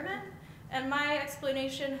environment, and my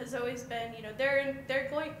explanation has always been,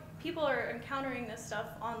 people are encountering this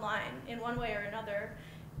stuff online in one way or another.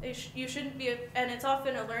 You shouldn't be, and it's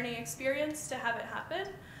often a learning experience to have it happen.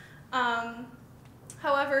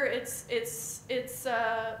 However,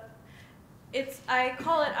 I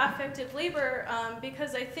call it affective labor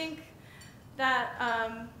because I think that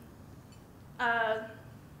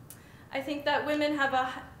women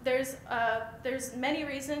have there's many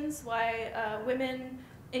reasons why women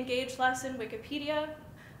engage less in Wikipedia,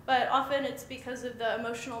 but often it's because of the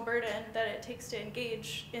emotional burden that it takes to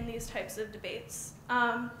engage in these types of debates.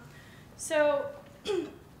 So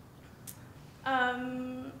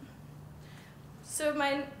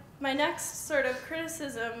my next sort of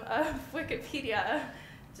criticism of Wikipedia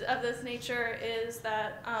of this nature is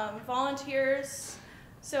that volunteers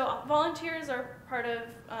are part of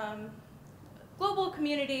global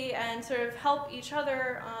community and sort of help each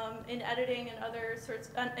other in editing and other sorts,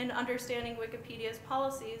 in understanding Wikipedia's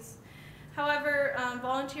policies. However,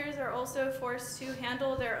 volunteers are also forced to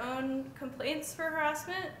handle their own complaints for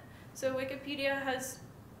harassment. So Wikipedia has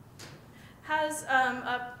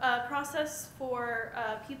a process for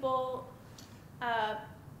people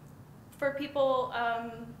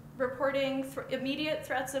reporting immediate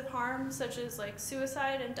threats of harm, such as like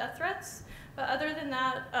suicide and death threats. But other than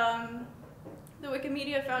that, the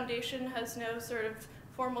Wikimedia Foundation has no sort of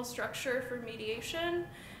formal structure for mediation,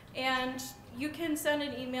 and you can send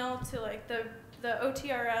an email to like the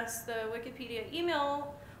OTRS, the Wikipedia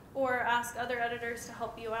email, or ask other editors to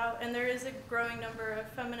help you out, and there is a growing number of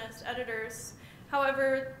feminist editors.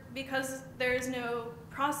 However, because there is no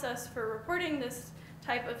process for reporting this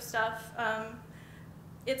type of stuff,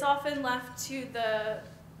 it's often left to the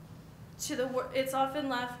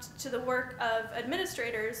work of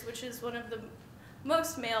administrators, which is one of the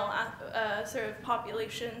most male sort of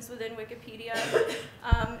populations within Wikipedia,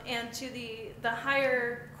 and to the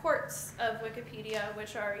higher courts of Wikipedia,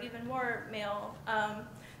 which are even more male.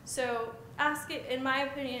 So in my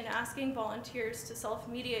opinion, asking volunteers to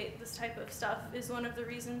self-mediate this type of stuff is one of the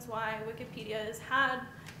reasons why Wikipedia has had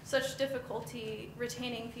such difficulty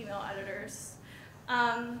retaining female editors.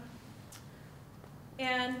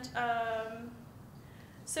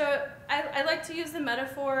 So I like to use the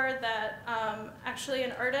metaphor that actually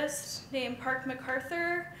an artist named Park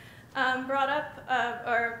MacArthur brought up,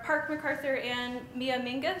 or Park MacArthur and Mia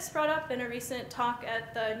Mingus brought up in a recent talk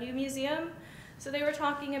at the New Museum. So they were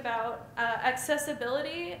talking about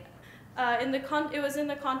accessibility. It was in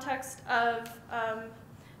the context of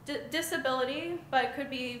disability, but could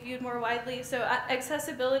be viewed more widely. So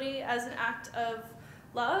accessibility as an act of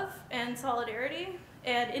love and solidarity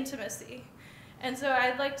and intimacy. And so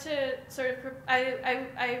I'd like to sort of,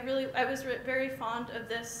 I was very fond of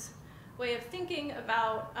this way of thinking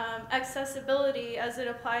about accessibility as it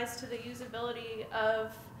applies to the usability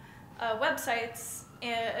of websites,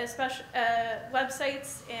 especially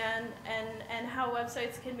websites, and how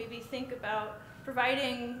websites can maybe think about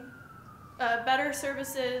providing better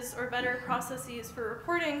services or better processes for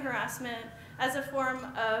reporting harassment as a form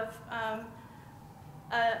of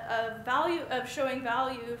showing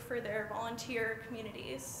value for their volunteer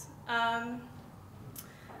communities. I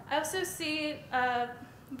also see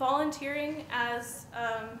volunteering as,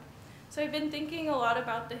 so I've been thinking a lot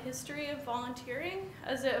about the history of volunteering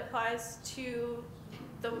as it applies to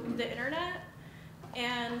the internet,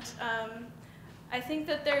 and I think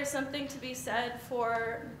that there's something to be said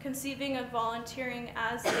for conceiving of volunteering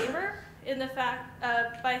as labor in the fact,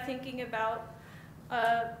 by thinking about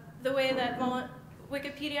the way that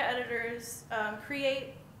Wikipedia editors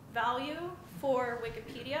create value for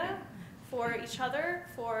Wikipedia, for each other,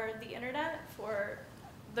 for the internet, for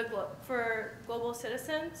global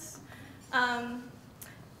citizens,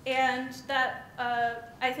 and that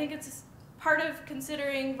I think it's part of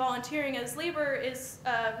considering volunteering as labor is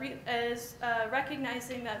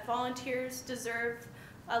recognizing that volunteers deserve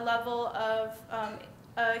a level of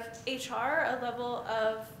HR, a level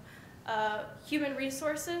of human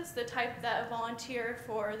resources, the type that a volunteer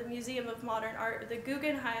for the Museum of Modern Art or the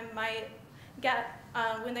Guggenheim might get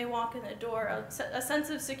when they walk in the door, a sense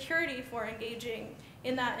of security for engaging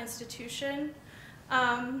in that institution.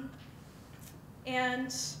 I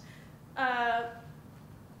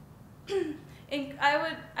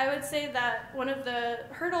would say that one of the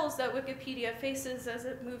hurdles that Wikipedia faces as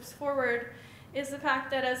it moves forward is the fact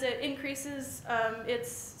that as it increases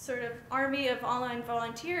its sort of army of online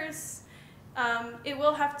volunteers, it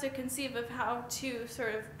will have to conceive of how to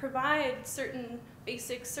sort of provide certain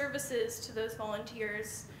basic services to those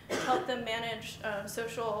volunteers to help them manage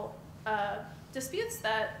social disputes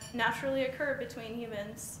that naturally occur between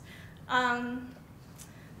humans. Let's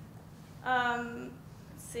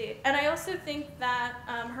see. And I also think that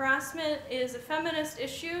harassment is a feminist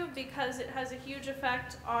issue because it has a huge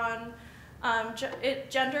effect on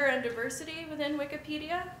gender and diversity within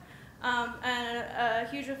Wikipedia, and a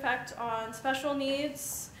huge effect on special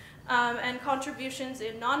needs and contributions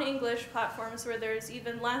in non-English platforms where there's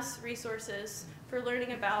even less resources for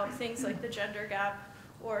learning about things like the gender gap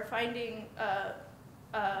or finding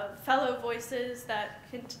fellow voices that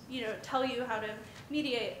can, tell you how to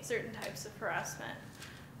mediate certain types of harassment.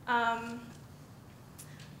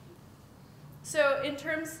 So in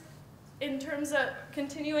terms of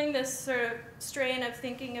continuing this sort of strain of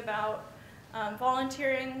thinking about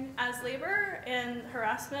volunteering as labor and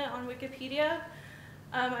harassment on Wikipedia,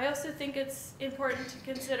 I also think it's important to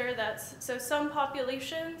consider that some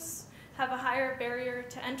populations have a higher barrier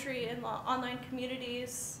to entry in online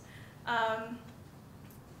communities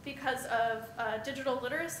because of digital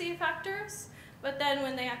literacy factors. But then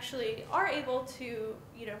when they actually are able to,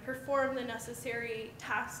 perform the necessary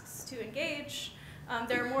tasks to engage,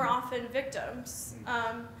 they're more often victims.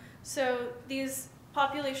 So these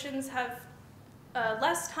populations have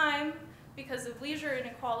less time because of leisure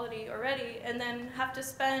inequality already, and then have to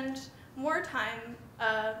spend more time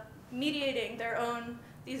mediating their own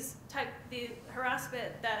the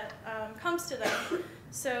harassment that comes to them.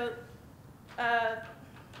 So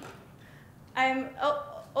I'm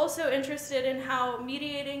also interested in how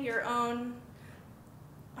mediating your own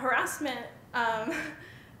harassment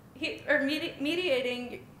or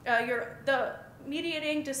mediating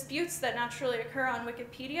mediating disputes that naturally occur on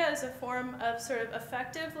Wikipedia is a form of sort of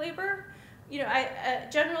effective labor. I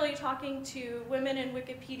generally talking to women in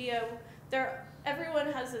Wikipedia,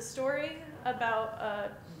 everyone has a story about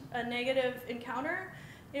a negative encounter.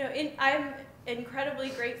 I'm incredibly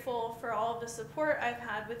grateful for all of the support I've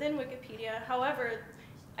had within Wikipedia. However,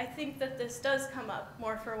 I think that this does come up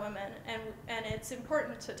more for women, and it's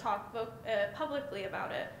important to talk publicly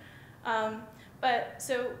about it. But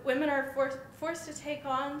so women are forced to take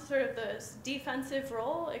on sort of this defensive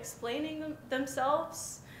role, explaining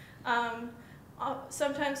themselves,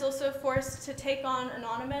 sometimes also forced to take on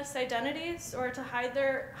anonymous identities or to hide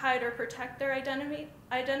or protect their identity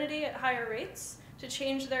at higher rates, to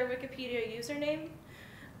change their Wikipedia username.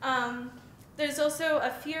 There's also a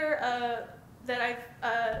fear that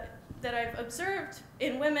I've observed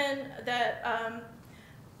in women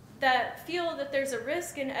that feel that there's a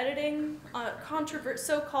risk in editing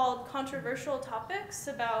so-called controversial topics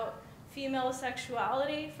about female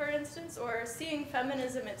sexuality, for instance, or seeing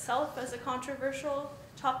feminism itself as a controversial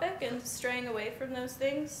topic and straying away from those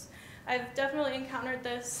things. I've definitely encountered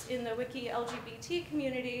this in the Wiki LGBT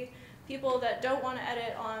community, people that don't want to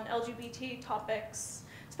edit on LGBT topics,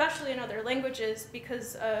 especially in other languages,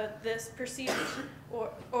 because of this perceived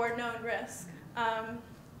or known risk.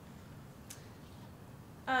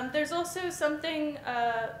 There's also something,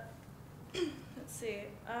 let's see,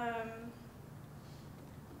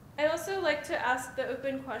 I also like to ask the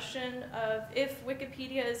open question of if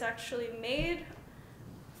Wikipedia is actually made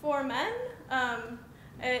for men.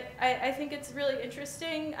 I think it's really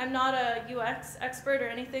interesting. I'm not a UX expert or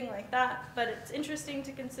anything like that, but it's interesting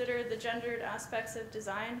to consider the gendered aspects of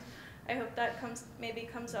design. I hope that maybe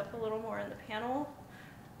comes up a little more in the panel.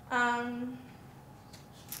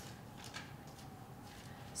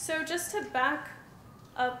 So just to back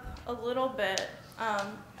up a little bit,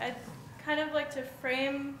 I'd kind of like to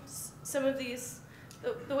frame some of these,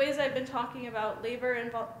 the ways I've been talking about labor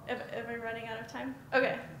and am I running out of time?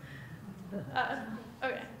 Okay.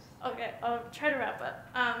 Okay, I'll try to wrap up.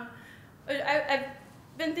 I've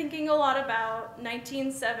been thinking a lot about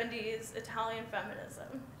 1970s Italian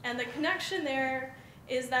feminism, and the connection there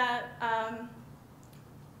is that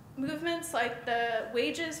movements like the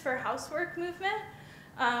wages for housework movement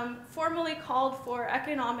formally called for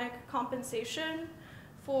economic compensation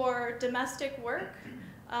for domestic work,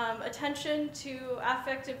 attention to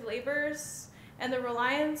affective labors, and the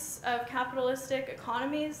reliance of capitalistic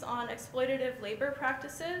economies on exploitative labor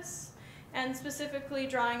practices, and specifically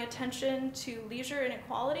drawing attention to leisure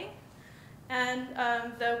inequality. And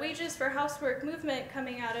the wages for housework movement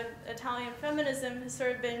coming out of Italian feminism has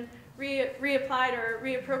sort of been reapplied or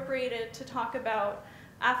reappropriated to talk about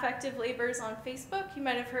affective labors on Facebook. You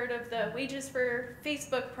might have heard of the Wages for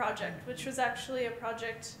Facebook project, which was actually a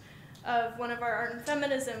project of one of our Art and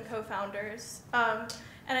Feminism co-founders. And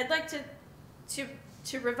I'd like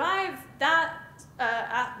to revive that,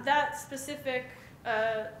 that specific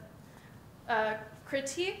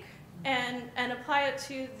critique and apply it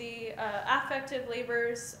to the affective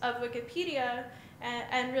labors of Wikipedia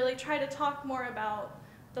and really try to talk more about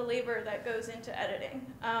the labor that goes into editing.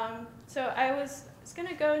 So I was going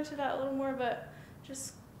to go into that a little more, but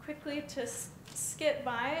just quickly to skip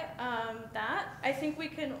by that. I think we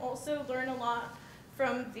can also learn a lot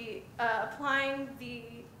from the applying the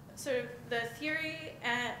sort of the theory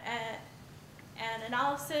and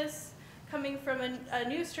analysis coming from a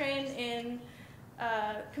new strain in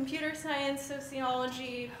computer science,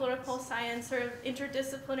 sociology, political science, sort of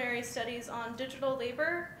interdisciplinary studies on digital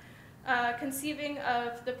labor, conceiving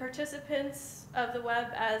of the participants of the web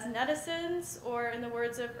as netizens, or in the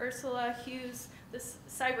words of Ursula Hughes, the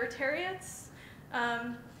cybertarians,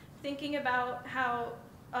 thinking about how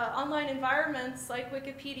online environments like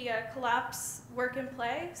Wikipedia collapse work and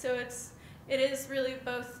play. So it is really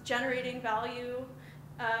both generating value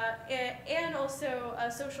and also a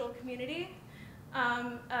social community.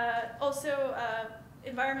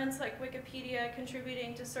 Environments like Wikipedia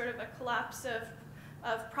contributing to sort of a collapse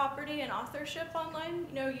of property and authorship online.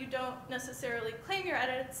 You know, you don't necessarily claim your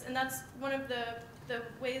edits, and that's one of the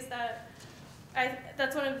ways that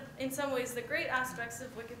that's one of, in some ways, the great aspects of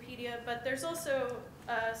Wikipedia. But there's also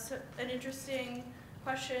an interesting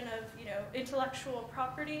question of, you know, intellectual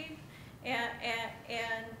property and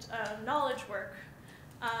knowledge work,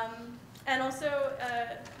 and also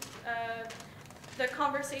the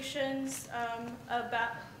conversations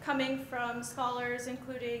about coming from scholars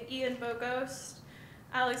including Ian Bogost,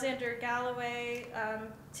 Alexander Galloway,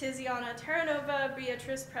 Tiziana Terranova,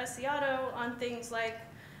 Beatrice Preciado on things like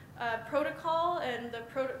protocol and the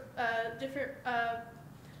different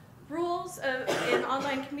rules in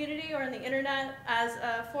online community or in the internet as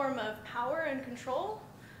a form of power and control,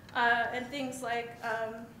 and things like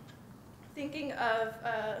thinking of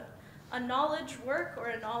a knowledge work or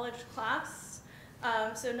a knowledge class.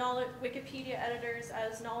 So Wikipedia editors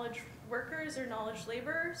as knowledge workers or knowledge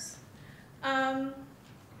laborers.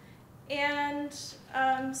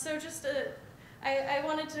 So just I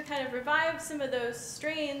wanted to kind of revive some of those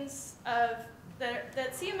strains of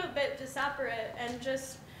that seem a bit disparate, and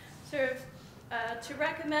just sort of to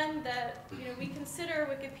recommend that, you know, we consider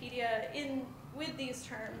Wikipedia with these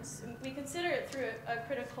terms. We consider it through a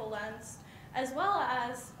critical lens, as well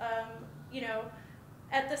as you know,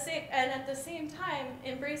 at the same time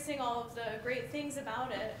embracing all of the great things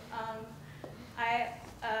about it.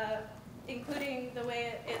 Including the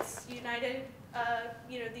way it's united,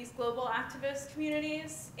 you know, these global activist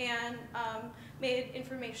communities and made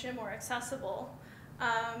information more accessible.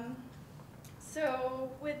 So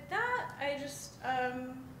with that, I just,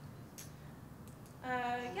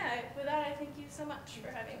 yeah, with that, I thank you so much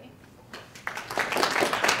for having me.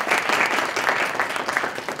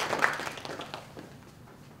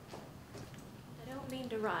 I don't mean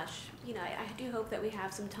to rush. You know, I do hope that we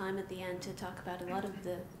have some time at the end to talk about a lot of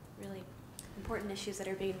the really important issues that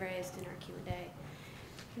are being raised in our Q&A.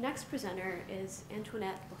 The next presenter is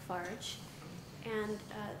Antoinette LaFarge. And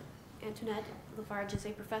Antoinette LaFarge is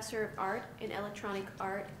a professor of art in electronic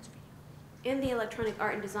art in the electronic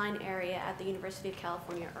art and design area at the University of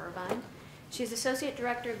California, Irvine. She's associate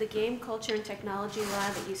director of the Game, Culture, and Technology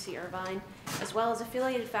Lab at UC Irvine, as well as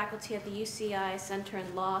affiliated faculty at the UCI Center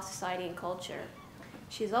in Law, Society, and Culture.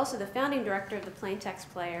 She is also the founding director of the Plaintext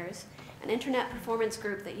Players, an internet performance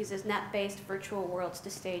group that uses net-based virtual worlds to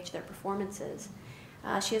stage their performances.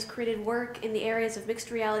 She has created work in the areas of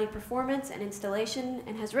mixed reality performance and installation,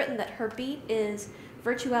 and has written that her beat is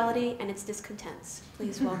virtuality and its discontents.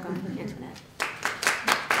 Please welcome Antoinette.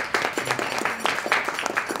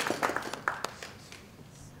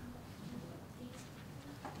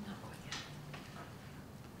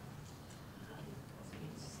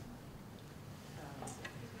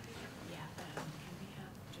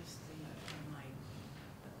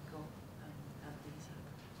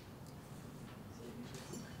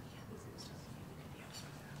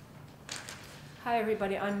 Hi,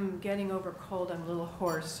 everybody. I'm getting over cold. I'm a little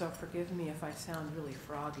hoarse, so forgive me if I sound really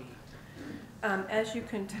froggy. As you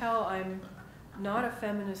can tell, I'm not a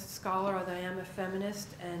feminist scholar, although I am a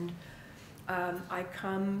feminist, and I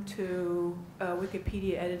come to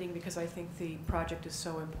Wikipedia editing because I think the project is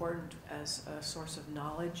so important as a source of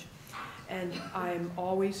knowledge. And I'm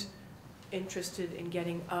always interested in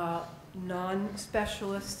getting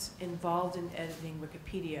non-specialists involved in editing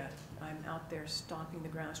Wikipedia. I'm out there stomping the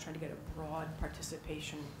grounds trying to get a broad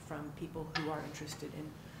participation from people who are interested in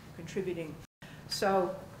contributing.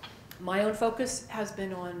 So my own focus has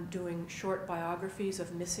been on doing short biographies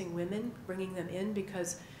of missing women, bringing them in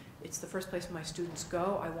because it's the first place my students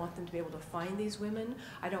go. I want them to be able to find these women.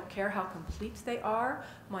 I don't care how complete they are.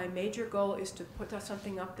 My major goal is to put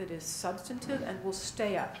something up that is substantive and will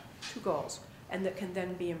stay up, 2 goals, and that can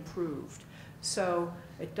then be improved. So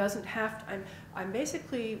it doesn't have to, I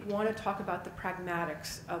basically want to talk about the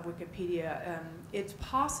pragmatics of Wikipedia. It's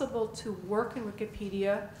possible to work in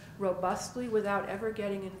Wikipedia robustly without ever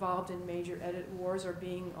getting involved in major edit wars or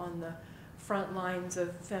being on the front lines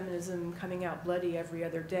of feminism coming out bloody every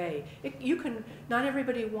other day. Not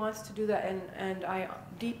everybody wants to do that, and I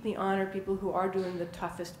deeply honor people who are doing the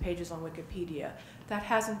toughest pages on Wikipedia. That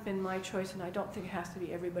hasn't been my choice, and I don't think it has to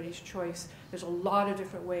be everybody's choice. There's a lot of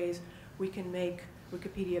different ways we can make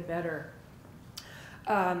Wikipedia better.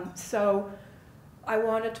 So I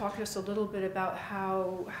want to talk just a little bit about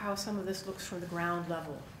how some of this looks from the ground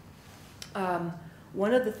level.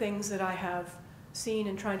 One of the things that I have seen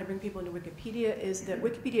in trying to bring people into Wikipedia is that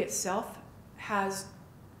Wikipedia itself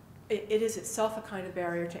it is itself a kind of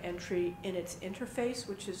barrier to entry in its interface,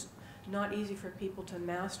 which is not easy for people to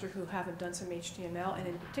master who haven't done some HTML. And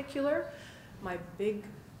in particular, my big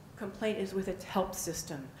complaint is with its help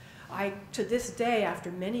system. To this day,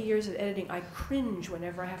 after many years of editing, I cringe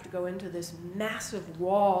whenever I have to go into this massive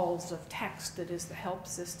walls of text that is the help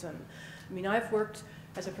system. I mean, I've worked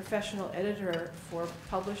as a professional editor for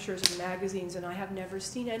publishers and magazines, and I have never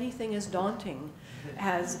seen anything as daunting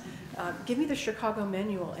as, give me the Chicago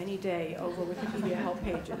Manual any day over Wikipedia help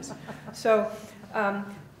pages. So,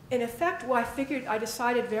 in effect, I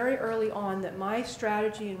decided very early on that my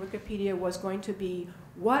strategy in Wikipedia was going to be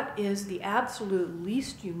what is the absolute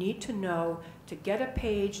least you need to know to get a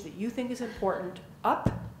page that you think is important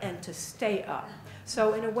up and to stay up.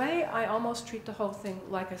 So in a way, I almost treat the whole thing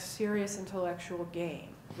like a serious intellectual game,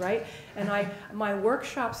 right? And my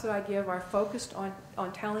workshops that I give are focused on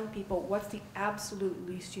telling people what's the absolute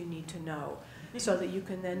least you need to know so that you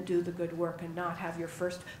can then do the good work and not have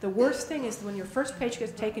the worst thing is when your first page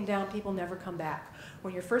gets taken down, people never come back.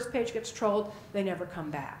 When your first page gets trolled, they never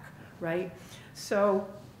come back, right? So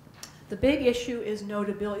the big issue is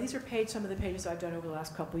notability. These are some of the pages I've done over the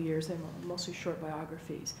last couple of years. They're mostly short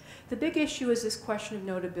biographies. The big issue is this question of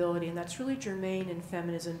notability, and that's really germane in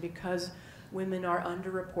feminism because women are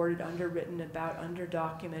underreported, underwritten about,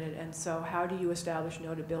 underdocumented, and so how do you establish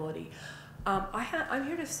notability? I'm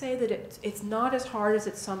here to say that it's not as hard as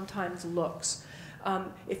it sometimes looks.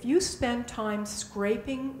 If you spend time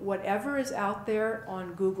scraping whatever is out there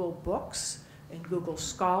on Google Books, and Google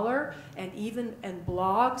Scholar, and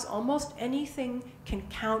blogs, almost anything can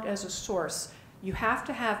count as a source. You have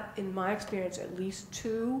to have, in my experience, at least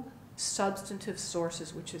 2 substantive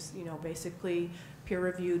sources, which is, basically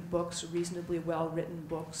peer-reviewed books, reasonably well-written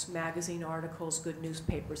books, magazine articles, good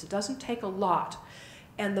newspapers. It doesn't take a lot,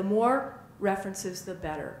 and the more references, the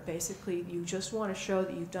better. Basically, you just want to show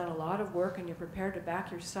that you've done a lot of work and you're prepared to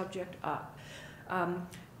back your subject up.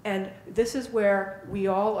 And this is where we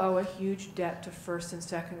all owe a huge debt to first and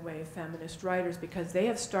second wave feminist writers because they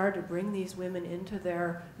have started to bring these women into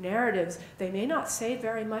their narratives. They may not say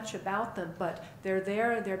very much about them, but they're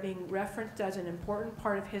there and they're being referenced as an important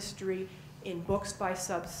part of history in books by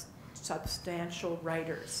substantial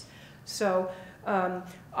writers. So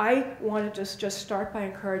I want to just start by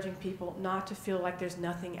encouraging people not to feel like there's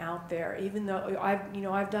nothing out there, even though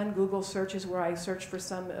I've done Google searches where I search for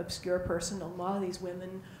some obscure person. A lot of these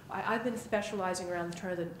women, I've been specializing around the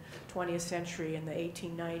turn of the 20th century in the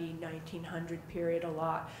 1890, 1900 period a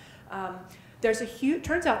lot.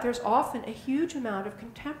 Turns out there's often a huge amount of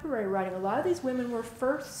contemporary writing. A lot of these women were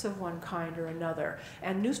firsts of one kind or another,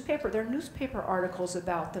 and there are newspaper articles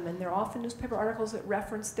about them, and they're often newspaper articles that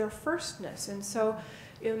reference their firstness. And so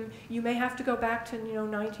you may have to go back to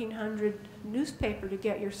 1900 newspaper to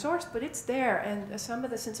get your source, but it's there. And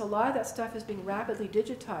since a lot of that stuff is being rapidly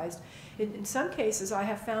digitized, in some cases I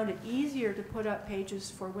have found it easier to put up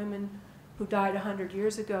pages for women who died 100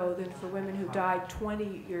 years ago than for women who died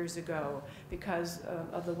 20 years ago because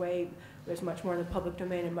of the way there's much more in the public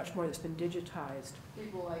domain and much more that's been digitized.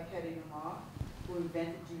 People like Hetty Lamar, who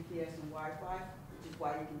invented GPS and Wi-Fi, which is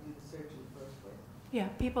why you can do the search in the first place. Yeah,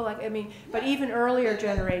 people like, I mean, but even earlier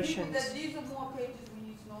generations. These are more pages we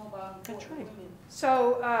need to know about That's right. women.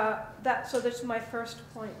 So so this my first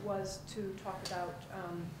point was to talk about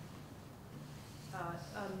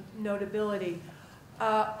notability.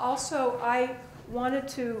 Also, I wanted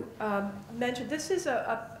to mention, this is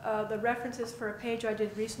the references for a page I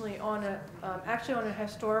did recently on actually on a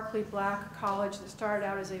historically black college that started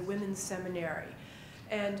out as a women's seminary.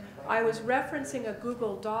 And I was referencing a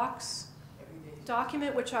Google Docs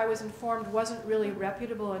document, which I was informed wasn't really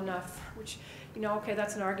reputable enough, which, you know, okay,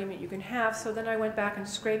 that's an argument you can have. So then I went back and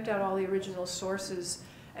scraped out all the original sources,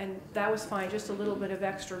 and that was fine, just a little bit of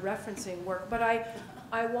extra referencing work. But I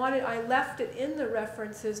left it in the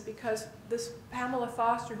references because this Pamela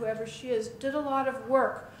Foster, whoever she is, did a lot of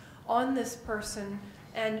work on this person,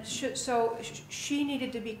 and so she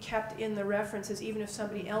needed to be kept in the references even if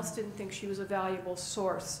somebody else didn't think she was a valuable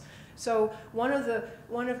source. So one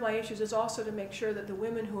of my issues is also to make sure that the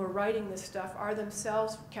women who are writing this stuff are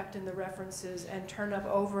themselves kept in the references and turn up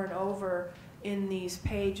over and over in these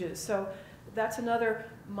pages. So that's another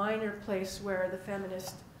minor place where the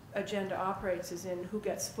feminist agenda operates, is in who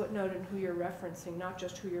gets footnoted and who you're referencing, not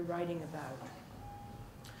just who you're writing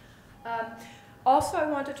about. Also, I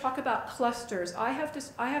want to talk about clusters. I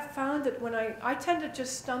have found that when I tend to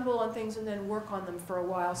just stumble on things and then work on them for a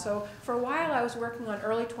while. So for a while I was working on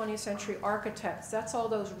early 20th century architects. That's all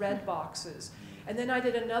those red boxes. And then I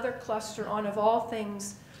did another cluster on, of all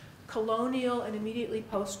things, colonial and immediately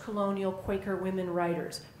post-colonial Quaker women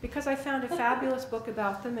writers, because I found a fabulous book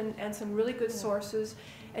about them and some really good sources.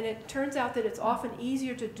 And it turns out that it's often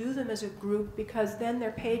easier to do them as a group because then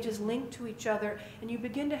their pages link to each other and you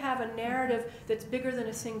begin to have a narrative that's bigger than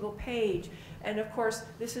a single page. And of course,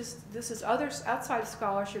 this is other outside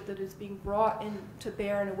scholarship that is being brought in to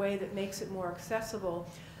bear in a way that makes it more accessible.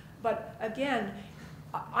 But again,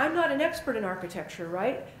 I'm not an expert in architecture,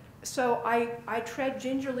 right? So I tread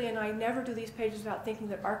gingerly, and I never do these pages without thinking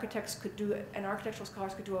that architects could do it, and architectural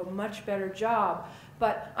scholars could do a much better job.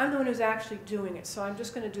 But I'm the one who's actually doing it, so I'm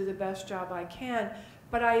just going to do the best job I can.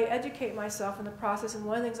 But I educate myself in the process, and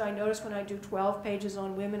one of the things I notice when I do 12 pages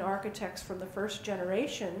on women architects from the first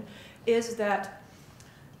generation is that,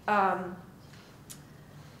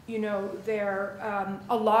 you know,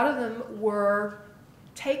 a lot of them were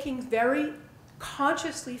taking very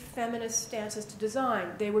consciously feminist stances to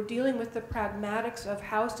design. They were dealing with the pragmatics of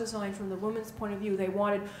house design from the woman's point of view. They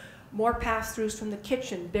wanted more pass-throughs from the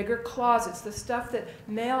kitchen, bigger closets, the stuff that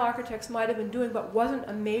male architects might have been doing but wasn't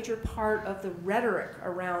a major part of the rhetoric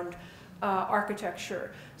around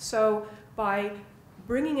architecture. So by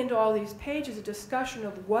bringing into all these pages a discussion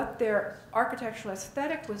of what their architectural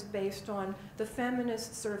aesthetic was based on, the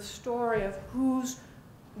feminist sort of story of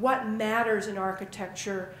what matters in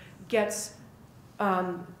architecture gets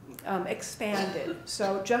expanded.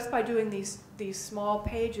 So just by doing these small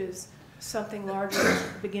pages, something larger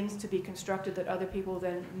begins to be constructed that other people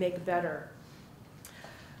then make better.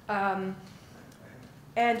 And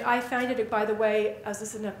I find it, by the way, as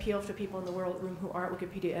this is an appeal to people in the room who aren't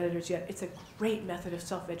Wikipedia editors yet, it's a great method of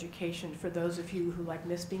self-education for those of you who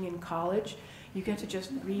miss being in college. You get to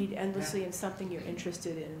just read endlessly in something you're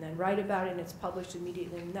interested in and then write about it, and it's published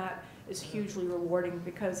immediately, and that is hugely rewarding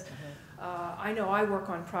because I know I work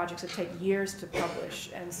on projects that take years to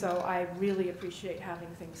publish, and so I really appreciate having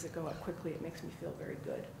things that go up quickly. It makes me feel very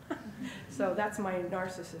good. So that's my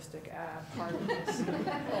narcissistic part of this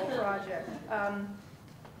whole project.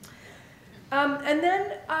 And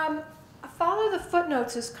then follow the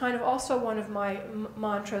footnotes is kind of also one of my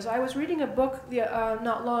mantras. I was reading a book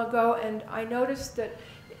not long ago, and I noticed that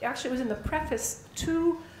actually it was in the preface,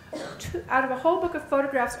 out of a whole book of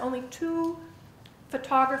photographs, only 2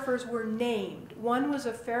 photographers were named. One was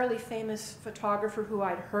a fairly famous photographer who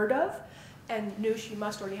I'd heard of and knew she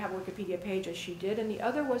must already have a Wikipedia page, as she did, and the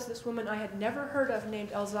other was this woman I had never heard of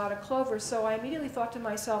named Elzada Clover. So I immediately thought to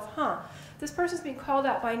myself, this person's being called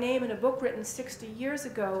out by name in a book written 60 years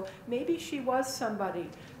ago. Maybe she was somebody.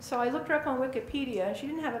 So I looked her up on Wikipedia, and she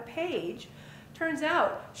didn't have a page. Turns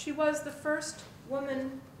out she was the first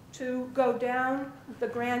woman to go down the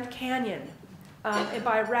Grand Canyon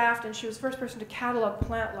by raft, and she was the first person to catalog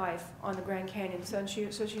plant life on the Grand Canyon. So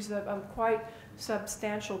she's a quite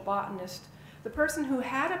substantial botanist. The person who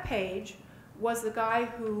had a page was the guy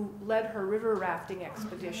who led her river rafting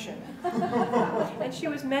expedition. And she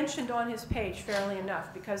was mentioned on his page fairly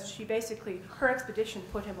enough because she basically, her expedition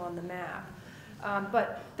put him on the map.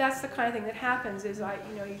 But that's the kind of thing that happens is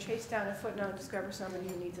you chase down a footnote and discover somebody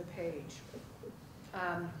who needs a page.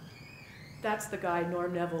 That's the guy,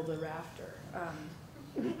 Norm Neville, the rafter.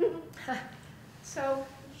 So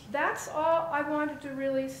that's all I wanted to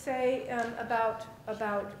really say about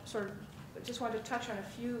sort of, just wanted to touch on a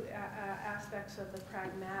few aspects of the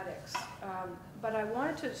pragmatics. But I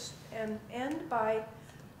wanted to end by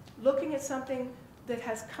looking at something that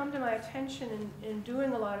has come to my attention in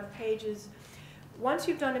doing a lot of pages. Once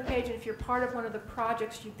you've done a page, and if you're part of one of the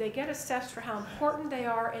projects, they get assessed for how important they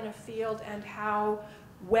are in a field and how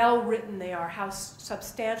well written they are, how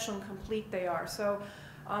substantial and complete they are. So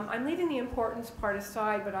I'm leaving the importance part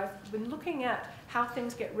aside, but I've been looking at how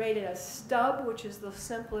things get rated as stub, which is the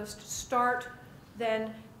simplest, start,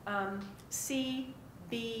 then C,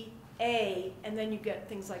 B, A, and then you get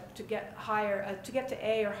things like to get higher, to get to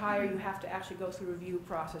A or higher, you have to actually go through review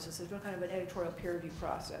processes. It's kind of an editorial peer review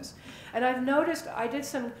process. And I've noticed, I did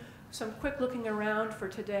some quick looking around for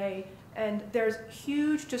today, and there's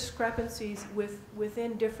huge discrepancies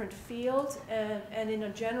within different fields and in a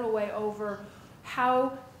general way over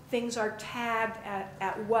how things are tagged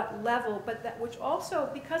at what level, but that which also,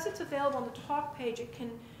 because it's available on the talk page,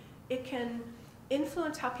 it can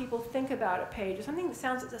influence how people think about a page. Something that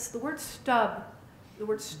sounds, the word stub, the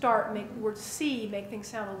word start, the word C make things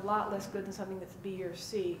sound a lot less good than something that's B or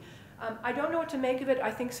C. I don't know what to make of it. I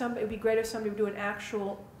think it would be great if somebody would do an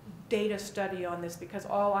actual data study on this, because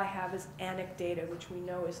all I have is anecdata, which we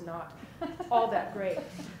know is not all that great.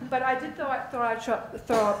 But I did thought I'd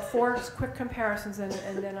throw up 4 just quick comparisons, and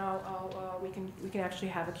then we can actually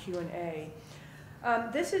have a Q&A.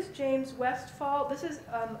 This is James Westphal. This is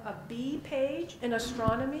a B page in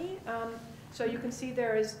astronomy. So you can see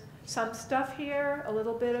there is some stuff here, a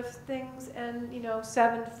little bit of things, and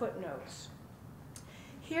 7 footnotes.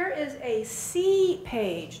 Here is a C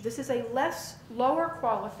page. This is a lower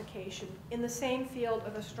qualification in the same field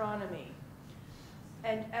of astronomy.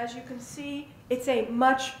 And as you can see, it's a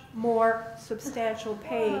much more substantial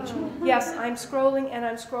page. Yes, I'm scrolling and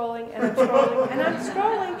I'm scrolling and I'm scrolling and I'm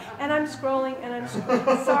scrolling and I'm scrolling and I'm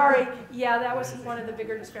scrolling. Sorry, yeah, that was one of the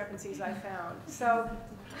bigger discrepancies I found. So,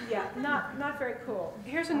 yeah, not very cool.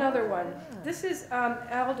 Here's another one. This is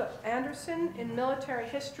Alda Anderson in military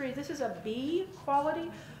history. This is a B quality.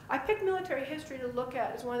 I picked military history to look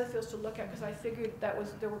at as one of the fields to look at because I figured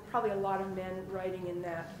there were probably a lot of men writing in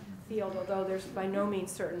that field, although there's by no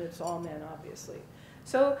means certain it's all men, obviously.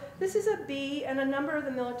 So this is a B, and a number of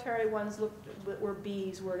the military ones were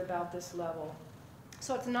Bs, were at about this level.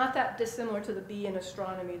 So it's not that dissimilar to the B in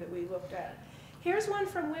astronomy that we looked at. Here's one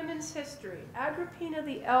from women's history. Agrippina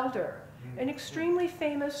the Elder, an extremely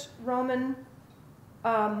famous Roman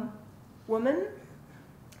woman.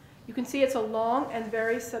 You can see it's a long and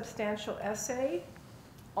very substantial essay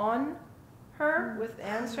on her with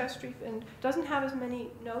ancestry, and doesn't have as many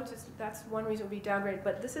notes. That's one reason it would be downgraded,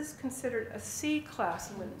 but this is considered a C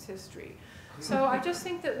class in women's history. So I just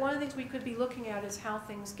think that one of the things we could be looking at is how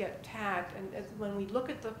things get tagged, and when we look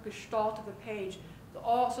at the gestalt of the page,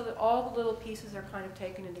 so that all the little pieces are kind of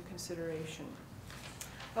taken into consideration.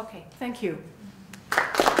 Okay, thank you.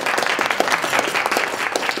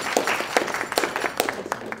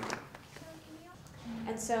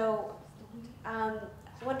 And so I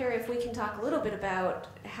wonder if we can talk a little bit about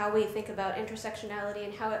how we think about intersectionality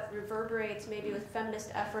and how it reverberates maybe with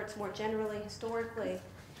feminist efforts more generally, historically,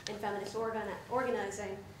 in feminist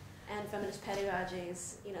organizing and feminist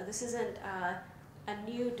pedagogies. This isn't a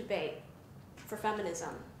new debate for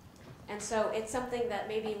feminism. And so it's something that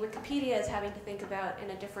maybe Wikipedia is having to think about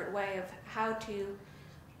in a different way of how to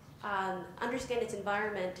understand its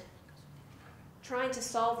environment, trying to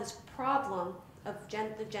solve this problem of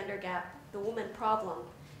the gender gap, the woman problem,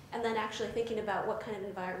 and then actually thinking about what kind of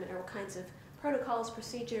environment or what kinds of protocols,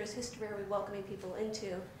 procedures, history are we welcoming people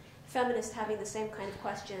into. Feminists having the same kind of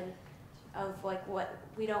question of what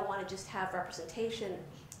we don't want to just have representation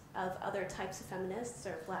of other types of feminists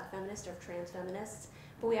or black feminists or trans feminists,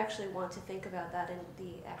 but we actually want to think about that in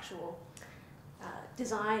the actual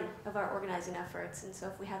design of our organizing efforts. And so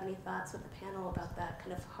if we have any thoughts with the panel about that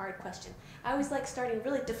kind of hard question. I always like starting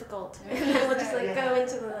really difficult and then we'll just go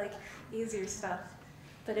into the easier stuff.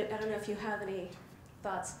 But I don't know if you have any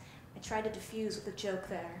thoughts. I tried to diffuse with a joke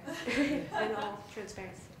there in all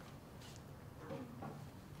transparency.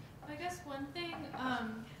 I guess one thing,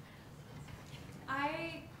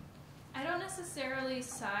 I don't necessarily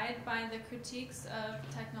side by the critiques of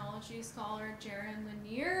technology scholar Jaron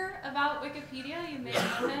Lanier about Wikipedia. You may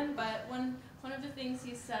know him, but one of the things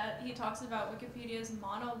he said, he talks about Wikipedia's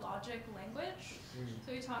monologic language.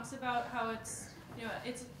 So he talks about how its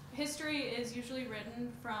history is usually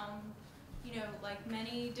written from,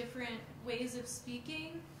 many different ways of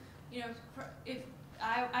speaking. If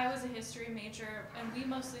I was a history major, and we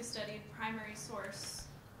mostly studied primary source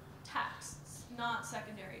texts. not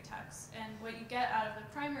secondary text. And what you get out of the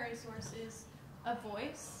primary source is a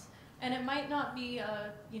voice. And it might not be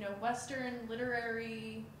a, Western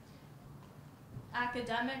literary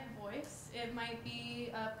academic voice. It might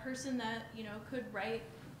be a person that, could write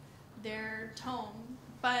their tome.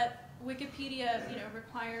 But Wikipedia,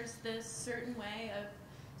 requires this certain way of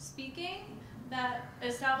speaking that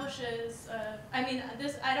establishes,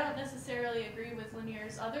 I don't necessarily agree with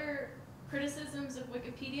Lanier's other criticisms of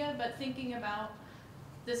Wikipedia, but thinking about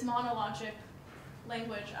this monologic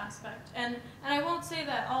language aspect. And I won't say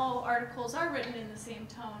that all articles are written in the same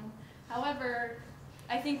tone. However,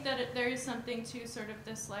 I think that there is something to sort of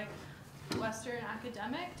this like Western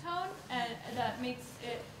academic tone, and that makes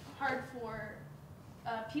it hard for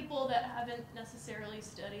people that haven't necessarily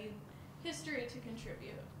studied history to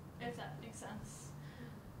contribute, if that makes sense.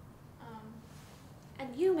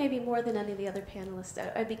 And you, maybe more than any of the other panelists,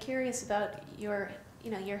 I'd be curious about your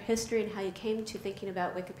history and how you came to thinking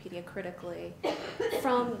about Wikipedia critically,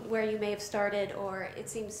 from where you may have started, or it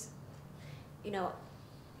seems,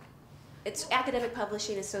 it's academic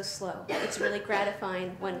publishing is so slow. It's really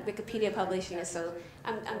gratifying when Wikipedia publishing is so.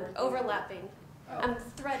 I'm overlapping. I'm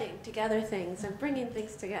threading together things. I'm bringing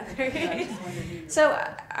things together. So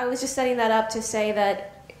I was just setting that up to say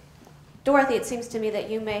that, Dorothy, it seems to me that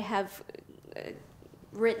you may have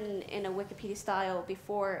written in a Wikipedia style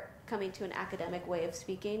before coming to an academic way of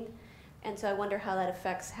speaking. And so I wonder how that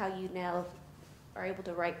affects how you now are able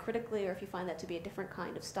to write critically, or if you find that to be a different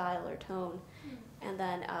kind of style or tone. And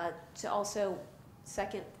then to also,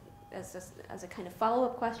 second, as a kind of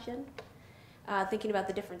follow-up question, thinking about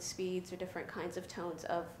the different speeds or different kinds of tones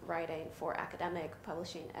of writing for academic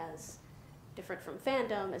publishing as different from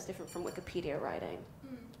fandom, as different from Wikipedia writing.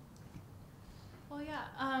 Well, yeah,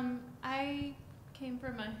 I came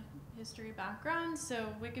from a history background,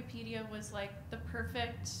 so Wikipedia was like the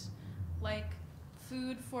perfect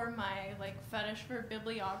food for my fetish for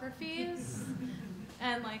bibliographies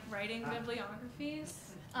and writing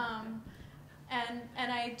bibliographies. And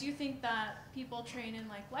I do think that people trained in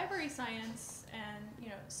library science and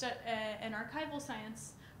and archival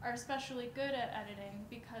science are especially good at editing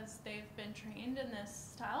because they've been trained in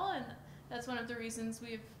this style, and that's one of the reasons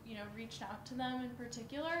we've reached out to them in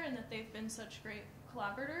particular, and that they've been such great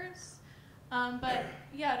collaborators. But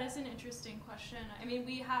yeah, it is an interesting question. I mean,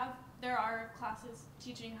 there are classes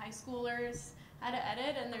teaching high schoolers how to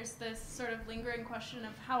edit, and there's this sort of lingering question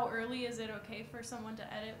of how early is it okay for someone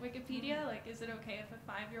to edit Wikipedia? Is it okay if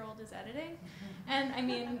a 5-year-old is editing? And I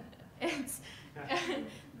mean, it's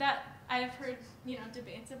that I've heard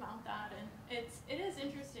debates about that, and it is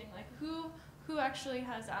interesting, who actually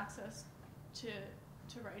has access to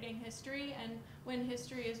writing history, and when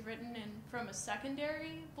history is written from a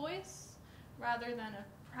secondary voice rather than a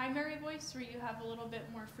primary voice where you have a little bit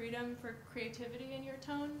more freedom for creativity in your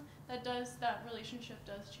tone, that relationship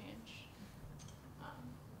does change.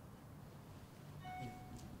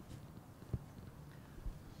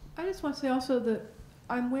 I just want to say also that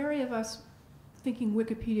I'm wary of us thinking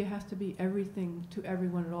Wikipedia has to be everything to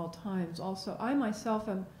everyone at all times. Also, I myself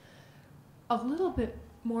am a little bit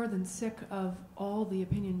more than sick of all the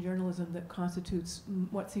opinion journalism that constitutes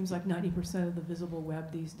what seems like 90% of the visible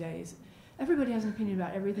web these days. Everybody has an opinion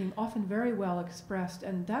about everything, often very well expressed,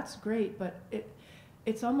 and that's great, but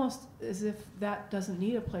it's almost as if that doesn't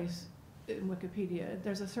need a place in Wikipedia.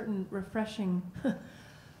 There's a certain refreshing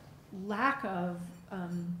lack of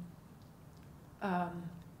a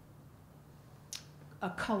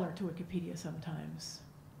color to Wikipedia sometimes.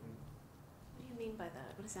 What do you mean by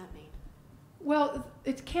that? What does that mean? Well,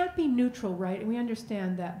 it can't be neutral, right? And we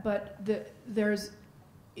understand that, but there's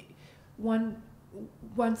one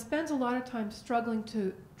spends a lot of time struggling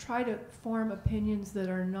to try to form opinions that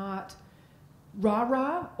are not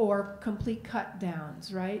rah-rah or complete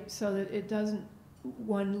cut-downs, right? So that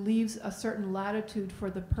one leaves a certain latitude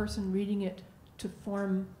for the person reading it to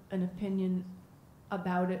form an opinion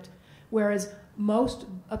about it, whereas most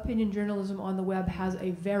opinion journalism on the web has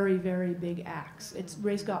a very, very big axe. It's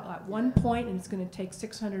got one point, and it's going to take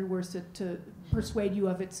 600 words to persuade you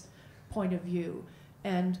of its point of view,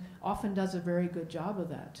 and often does a very good job of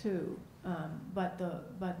that too. But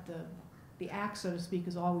the axe, so to speak,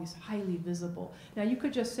 is always highly visible. Now, you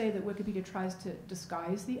could just say that Wikipedia tries to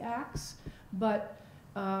disguise the axe, but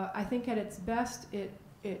I think at its best, it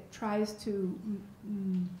tries to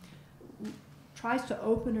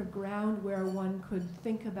open a ground where one could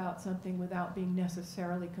think about something without being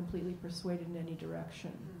necessarily completely persuaded in any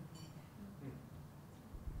direction.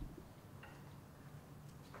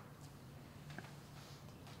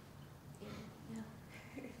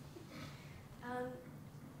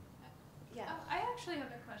 Yeah. I actually have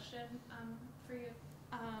a question for you.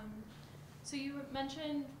 So you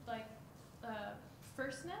mentioned like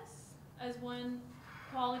firstness as one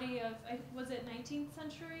quality of, was it 19th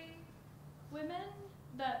century women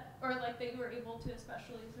that, or like they were able to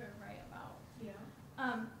especially sort of write about? Yeah.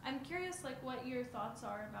 I'm curious like what your thoughts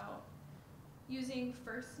are about using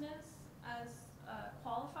firstness as a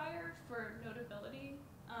qualifier for notability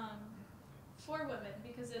for women,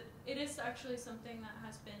 because it is actually something that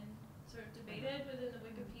has been sort of debated within the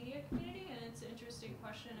Wikipedia community, and it's an interesting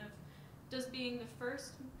question of, does being the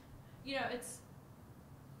first, you know,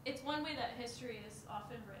 it's one way that history is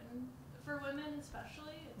often written for women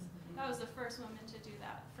especially. It's, that was the first woman to do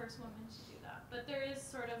that, first woman to do that. But there is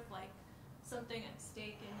sort of like something at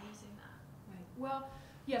stake in using that. Right. Well,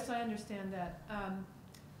 yes, I understand that.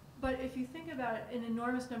 But if you think about it, an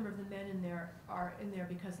enormous number of the men in there are in there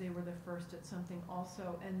because they were the first at something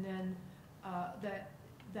also, and then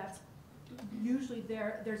that's usually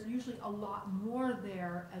there's usually a lot more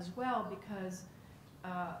there as well, because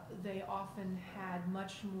they often had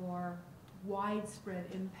much more widespread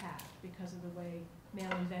impact because of the way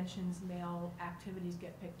male inventions, male activities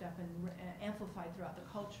get picked up and amplified throughout the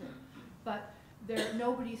culture. But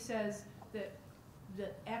nobody says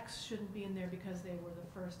that X shouldn't be in there because they were the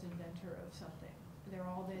first inventor of something. They're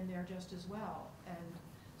all in there just as well. And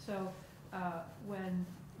so when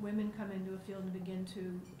women come into a field and begin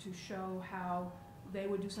to show how they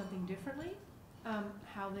would do something differently,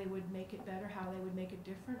 how they would make it better, how they would make it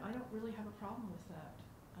different, I don't really have a problem with that.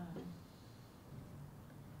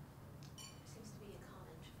 Seems to be a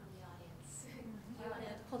comment from the audience. Do you want to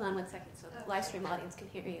hold on one second so the live stream audience can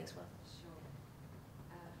hear you as well?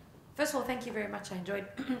 First of all, thank you very much. I enjoyed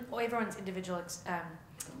everyone's individual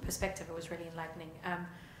perspective. It was really enlightening.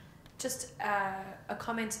 Just a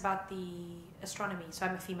comment about the astronomy. So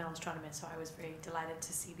I'm a female astronomer, so I was very delighted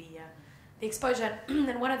to see the exposure.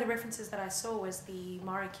 And one of the references that I saw was the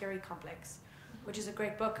Marie Curie complex, which is a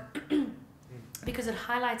great book because it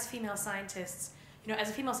highlights female scientists. You know, as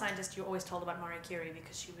a female scientist, you're always told about Marie Curie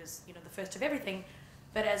because she was, you know, the first of everything.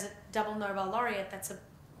 But as a double Nobel laureate, that's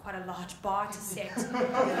quite a large bar to set.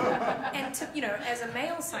 And to, you know, as a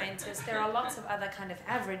male scientist, there are lots of other kind of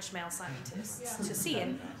average male scientists to see.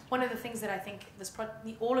 And one of the things that I think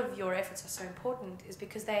all of your efforts are so important is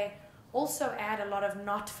because they also add a lot of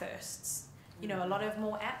not firsts. You know, a lot of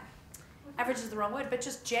more average is the wrong word, but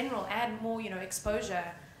just general, add more, you know, exposure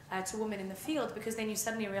to women in the field, because then you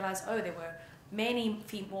suddenly realize, oh, there were many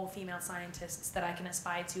more female scientists that I can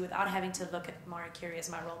aspire to without having to look at Marie Curie as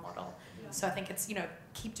my role model. Yeah. So I think it's, you know,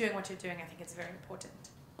 keep doing what you're doing. I think it's very important.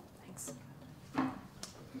 Thanks.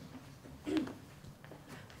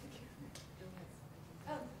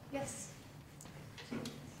 Oh, yes.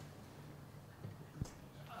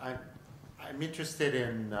 I'm interested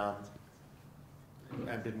in,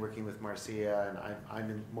 I've been working with Marcea, and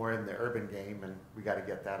I'm more in the urban game, and we got to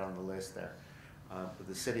get that on the list there, for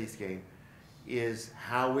the cities game, is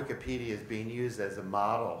how Wikipedia is being used as a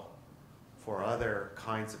model for other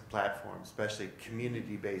kinds of platforms, especially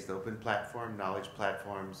community-based open platform, knowledge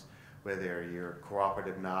platforms, whether you're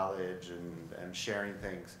cooperative knowledge and sharing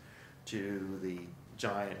things, to the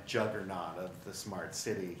giant juggernaut of the smart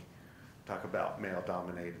city, talk about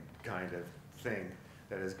male-dominated kind of thing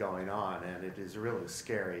that is going on. And it is a really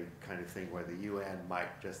scary kind of thing where the UN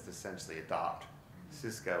might just essentially adopt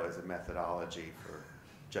Cisco as a methodology for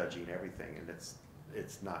judging everything, and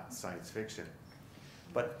it's not science fiction.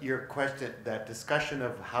 But your question, that discussion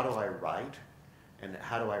of how do I write, and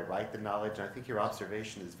how do I write the knowledge, and I think your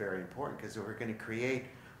observation is very important, because if we're going to create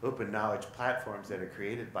open knowledge platforms that are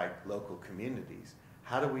created by local communities,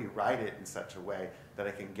 how do we write it in such a way that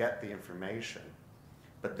I can get the information,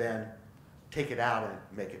 but then take it out and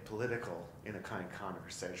make it political in a kind of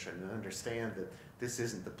conversation, and understand that this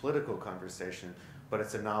isn't the political conversation, but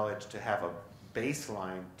it's a knowledge to have a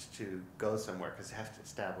baseline to go somewhere, because it has to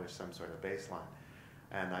establish some sort of baseline.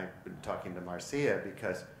 And I've been talking to Marcea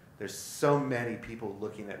because there's so many people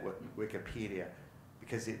looking at Wikipedia,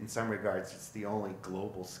 because in some regards it's the only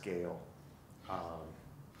global scale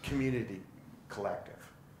community collective.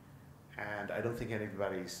 And I don't think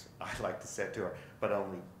anybody's, I like to say it to her, but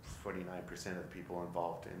only 49% of the people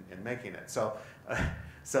involved in making it. So,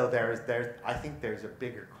 I think there's a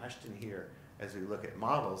bigger question here as we look at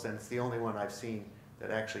models, and it's the only one I've seen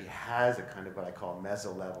that actually has a kind of what I call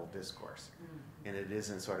meso-level discourse. And it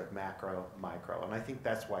isn't sort of macro, micro. And I think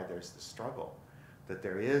that's why there's the struggle, that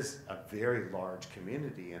there is a very large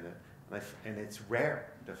community in it, and it's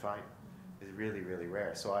rare to find. It's really, really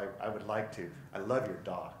rare. So I would like to, I love your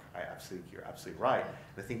doc. You're absolutely right.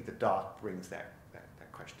 And I think the doc brings that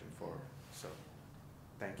question forward. So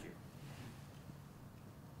thank you.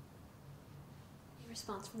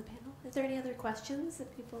 response from the panel. Is there any other questions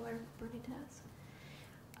that people are burning to ask?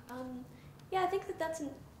 Yeah, I think that that's an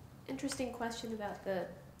interesting question about the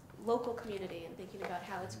local community and thinking about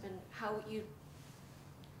how it's been, how you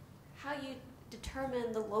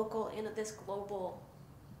determine the local in this global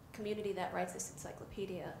community that writes this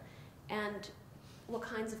encyclopedia, and what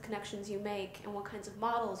kinds of connections you make and what kinds of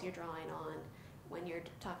models you're drawing on when you're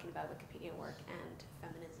talking about Wikipedia work and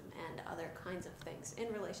feminism and other kinds of things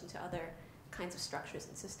in relation to other kinds of structures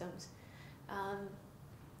and systems.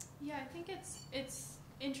 Yeah, I think it's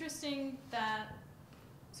interesting that,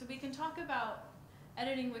 so we can talk about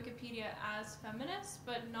editing Wikipedia as feminist,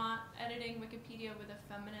 but not editing Wikipedia with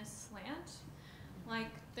a feminist slant.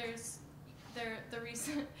 Like the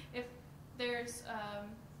recent, if there's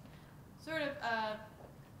sort of a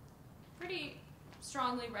pretty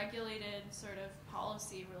strongly regulated sort of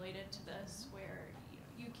policy related to this, where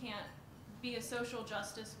you can't be a social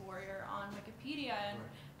justice warrior on Wikipedia,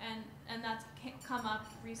 and that's come up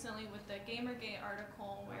recently with the Gamergate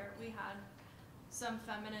article, where we had some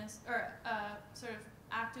feminists, or sort of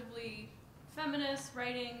actively feminists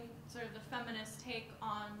writing sort of the feminist take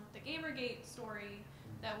on the Gamergate story,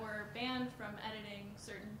 that were banned from editing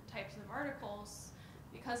certain types of articles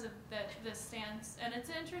because of this stance. And it's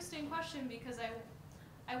an interesting question, because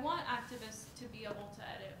I want activists to be able to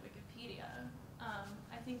edit Wikipedia.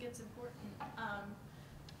 I think it's important,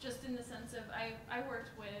 just in the sense of I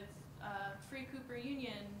worked with Free Cooper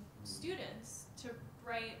Union students to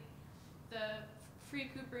write the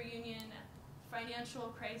Free Cooper Union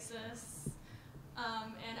financial crisis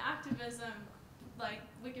and activism, like,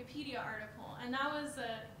 Wikipedia article, and that was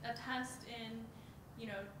a test in,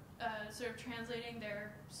 sort of translating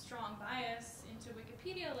their strong bias into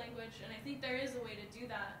Wikipedia language, and I think there is a way to do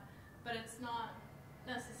that, but it's not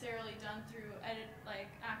necessarily done through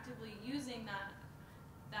actively using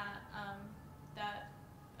that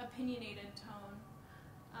opinionated tone.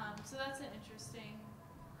 So that's an interesting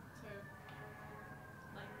sort of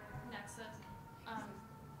nexus.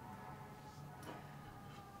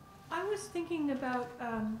 I was thinking about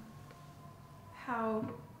how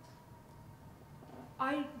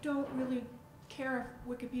I don't really care if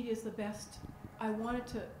Wikipedia is the best.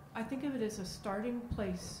 I think of it as a starting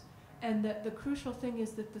place, and that the crucial thing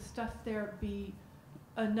is that the stuff there be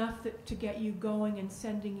enough to get you going and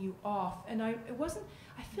sending you off. And I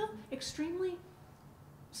feel extremely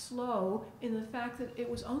slow in the fact that it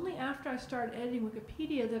was only after I started editing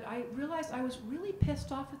Wikipedia that I realized I was really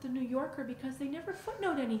pissed off at the New Yorker, because they never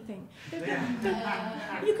footnote anything. You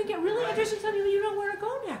can get really interested in something, but you don't know where to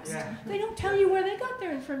go next. Yeah. They don't tell you where they got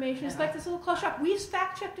their information. It's like this little close shop. We've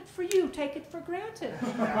fact-checked it for you. Take it for granted.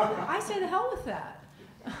 I say the hell with that.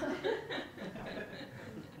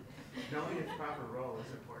 Knowing its proper role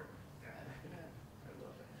is important.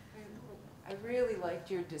 I really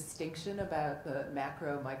liked your distinction about the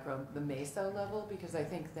macro, micro, the meso level, because I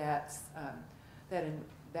think that's that in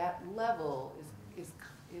that level is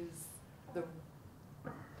the a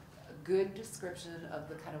good description of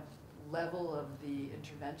the kind of level of the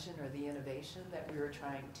intervention or the innovation that we were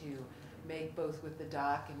trying to make, both with the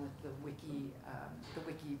doc and with the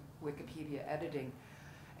Wikipedia editing.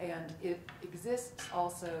 And it exists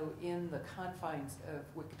also in the confines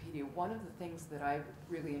of Wikipedia. One of the things that I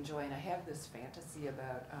really enjoy, and I have this fantasy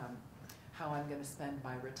about how I'm going to spend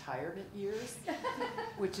my retirement years,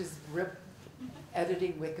 which is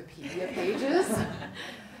editing Wikipedia pages,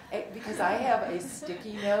 because I have a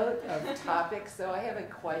sticky note of topics, so I haven't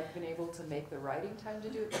quite been able to make the writing time to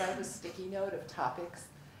do it, but I have a sticky note of topics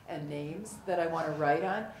and names that I want to write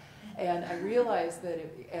on. And I realized that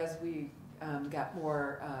as we got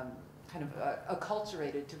more kind of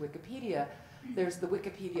acculturated to Wikipedia, there's the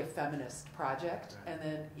Wikipedia Feminist project, and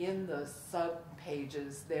then in the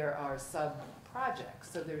sub-pages there are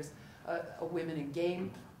sub-projects. So there's a Women in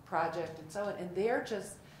Game project and so on, and they're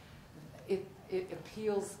just, it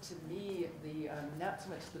appeals to me, not so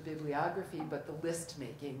much the bibliography, but the list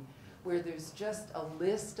making, where there's just a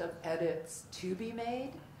list of edits to be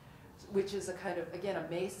made, which is a kind of, again,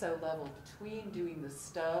 a meso level between doing the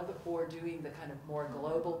stub or doing the kind of more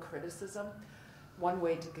global criticism. One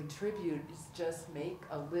way to contribute is just make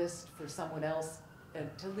a list for someone else and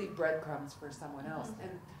to leave breadcrumbs for someone else.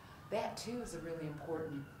 And that too is a really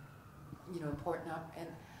important, and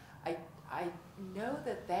I know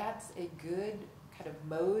that that's a good kind of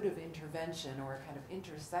mode of intervention or kind of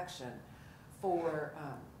intersection for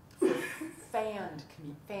fan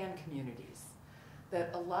communities.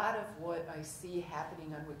 That a lot of what I see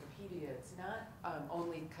happening on Wikipedia, it's not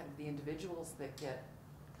only kind of the individuals that get,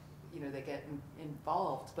 they get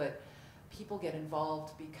involved, but people get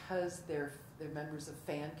involved because they're members of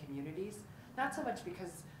fan communities not so much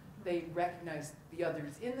because they recognize the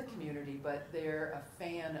others in the community, but they're a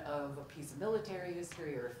fan of a piece of military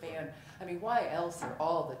history or a fan. I mean, why else are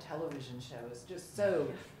all the television shows just so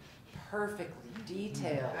perfectly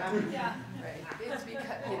detailed? Yeah. Right. It's because,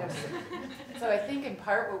 you know, so I think in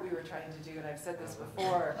part what we were trying to do, and I've said this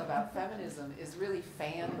before about feminism, is really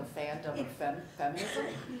fan the fandom of feminism,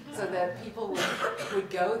 so that people would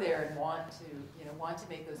go there and want to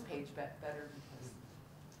make those pages better.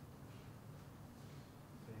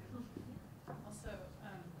 Also,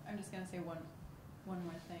 I'm just going to say one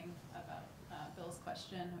more thing about Bill's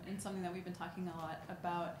question, and something that we've been talking a lot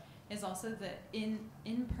about is also the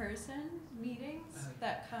in-person meetings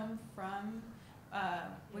that come from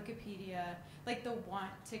Wikipedia, like the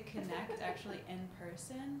want to connect actually in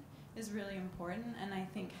person is really important, and I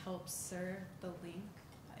think helps serve the link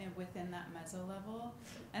within that meso level,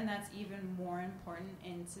 and that's even more important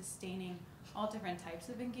in sustaining all different types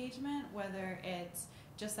of engagement, whether it's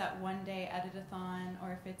just that one-day edit-a-thon,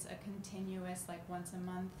 or if it's a continuous, like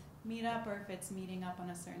once-a-month meetup, or if it's meeting up on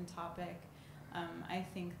a certain topic. I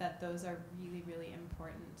think that those are really, really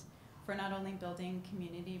important for not only building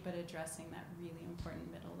community, but addressing that really important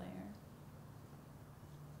middle layer.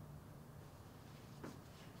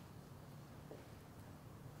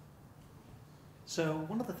 So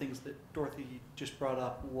one of the things that Dorothy just brought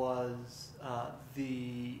up was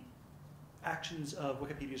the actions of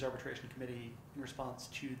Wikipedia's arbitration committee in response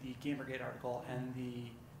to the Gamergate article and the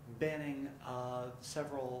banning of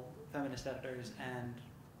several feminist editors, and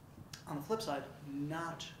on the flip side,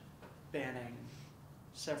 not banning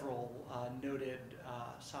several noted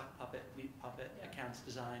sock puppet, meat puppet accounts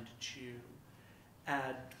designed to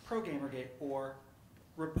add pro-Gamergate or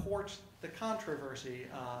report the controversy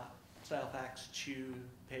style facts to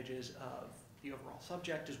pages of the overall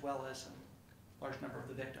subject as well as a large number of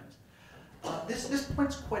the victims. This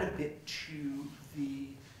points quite a bit to the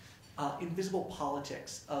invisible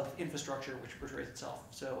politics of infrastructure which portrays itself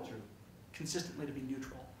so consistently to be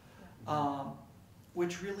neutral,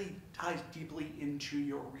 which really ties deeply into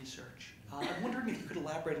your research. I'm wondering if you could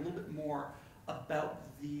elaborate a little bit more about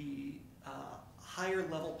the higher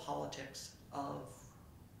level politics of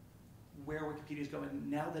where Wikipedia is going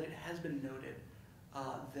now that it has been noted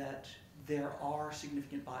that there are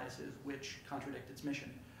significant biases which contradict its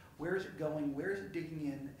mission. Where is it going? Where is it digging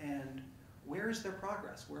in? And where is their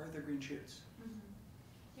progress? Where are their green shoots?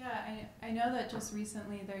 Yeah, I know that just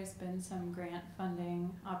recently there's been some grant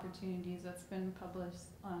funding opportunities that's been published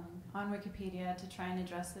on Wikipedia to try and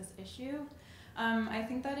address this issue. I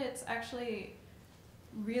think that it's actually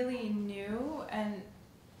really new and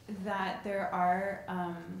that there are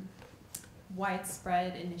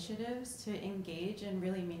widespread initiatives to engage in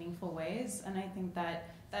really meaningful ways, and I think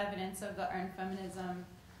that the evidence of the Art+Feminism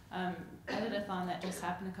edit-a-thon that just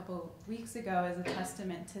happened a couple weeks ago is a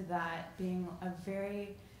testament to that being a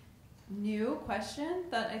very new question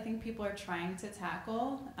that I think people are trying to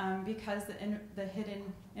tackle because the hidden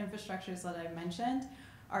infrastructures that I mentioned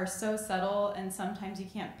are so subtle, and sometimes you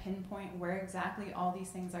can't pinpoint where exactly all these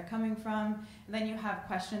things are coming from. And then you have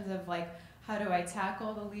questions of like, how do I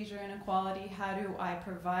tackle the leisure inequality? How do I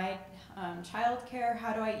provide childcare?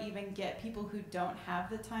 How do I even get people who don't have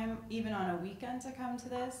the time, even on a weekend, to come to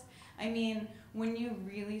this? I mean, when you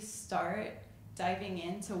really start diving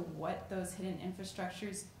into what those hidden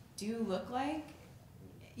infrastructures do look like,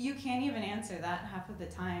 you can't even answer that half of the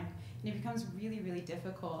time. And it becomes really, really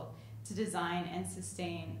difficult to design and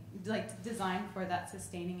sustain, like design for that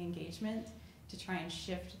sustaining engagement, to try and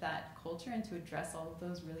shift that culture and to address all of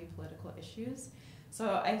those really political issues.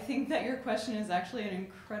 So I think that your question is actually an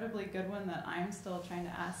incredibly good one that I'm still trying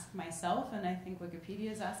to ask myself, and I think Wikipedia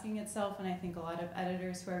is asking itself, and I think a lot of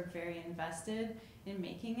editors who are very invested in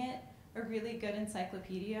making it a really good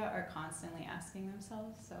encyclopedia are constantly asking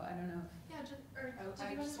themselves. So I don't know.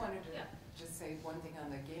 I just wanted to just say one thing on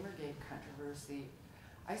the Gamergate controversy.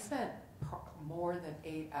 I spent more than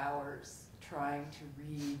 8 hours trying to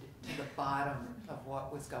read to the bottom of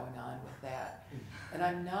what was going on with that. And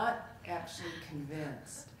I'm not actually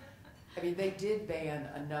convinced. I mean, they did ban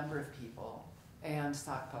a number of people and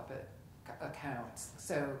sock puppet accounts.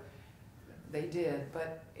 So they did,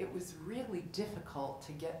 but it was really difficult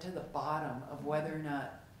to get to the bottom of whether or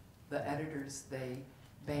not the editors they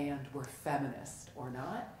banned were feminist or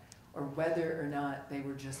not, or whether or not they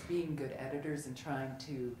were just being good editors and trying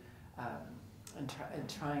to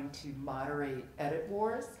moderate edit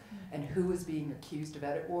wars, and who was being accused of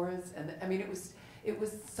edit wars. And I mean, it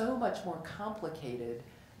was so much more complicated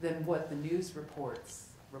than what the news reports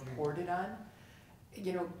reported on.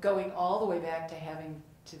 You know, going all the way back to having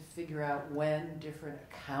to figure out when different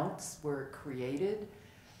accounts were created,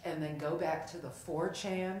 and then go back to the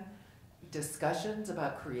 4chan discussions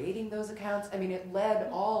about creating those accounts. I mean, it led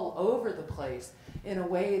all over the place in a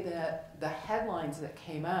way that the headlines that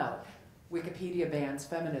came out, Wikipedia bans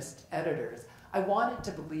feminist editors, I wanted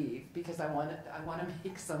to believe, because I want to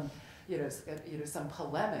make some, some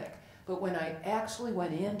polemic. But when I actually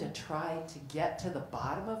went in to try to get to the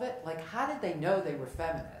bottom of it, like, how did they know they were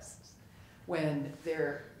feminists when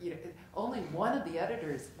they're, only one of the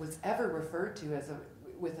editors was ever referred to as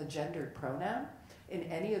with a gendered pronoun in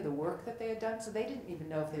any of the work that they had done, so they didn't even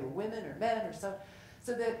know if they were women or men or so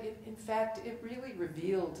that in fact it really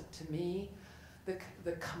revealed to me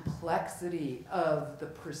the complexity of the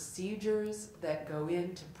procedures that go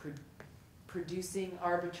into producing,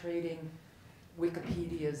 arbitrating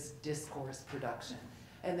Wikipedia's discourse production,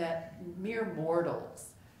 and that mere mortals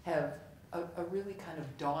have a really kind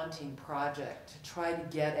of daunting project to try to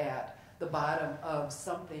get at the bottom of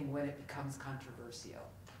something when it becomes controversial.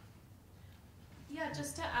 Yeah,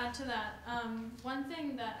 just to add to that, one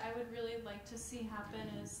thing that I would really like to see happen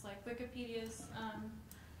is like Wikipedia's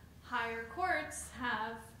higher courts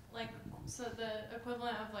have so the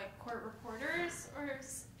equivalent of like court reporters or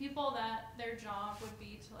people that their job would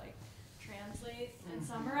be to like translate and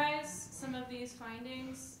summarize some of these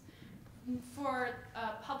findings for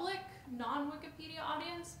a public non-Wikipedia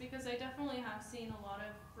audience, because I definitely have seen a lot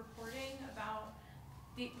of reporting about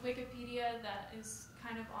the Wikipedia that is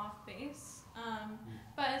kind of off base.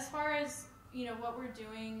 But as far as what we're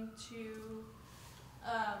doing to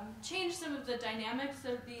change some of the dynamics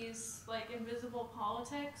of these like invisible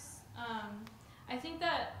politics, I think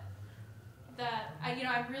that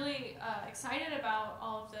I'm really excited about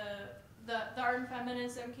all of the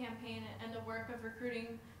Art+Feminism campaign and the work of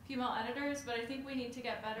recruiting female editors, but I think we need to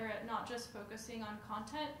get better at not just focusing on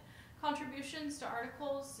content contributions to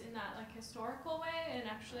articles in that like historical way, and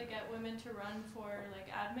actually get women to run for like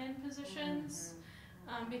admin positions,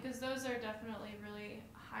 because those are definitely really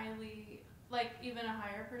highly, like even a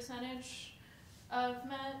higher percentage of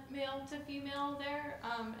male to female there.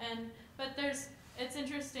 But it's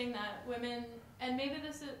interesting that women, and maybe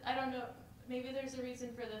this is, I don't know, maybe there's a reason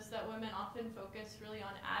for this, that women often focus really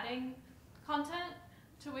on adding content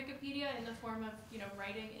to Wikipedia in the form of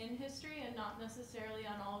writing in history, and not necessarily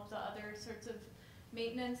on all of the other sorts of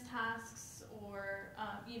maintenance tasks, or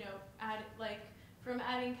from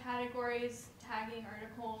adding categories, tagging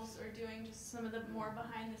articles, or doing just some of the more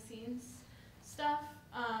behind the scenes stuff,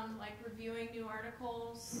 like reviewing new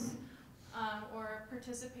articles, or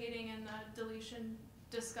participating in the deletion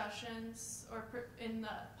discussions, or in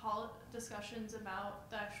the discussions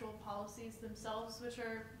about the actual policies themselves, which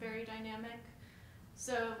are very dynamic.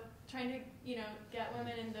 So trying to get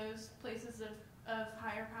women in those places of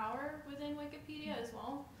higher power within Wikipedia as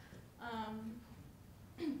well.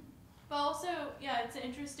 But also, yeah, it's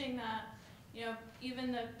interesting that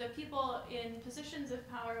even the people in positions of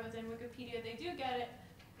power within Wikipedia, they do get it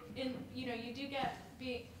in, you do get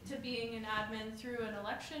to being an admin through an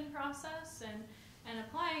election process and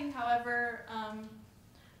applying. However,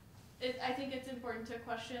 I think it's important to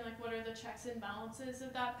question like what are the checks and balances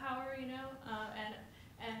of that power, and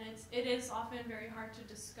it is often very hard to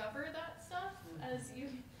discover that stuff, as you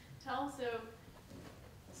tell.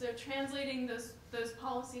 So translating those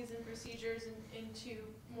policies and procedures into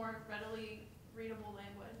more readily readable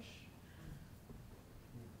language.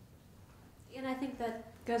 And I think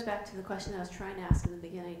that goes back to the question I was trying to ask in the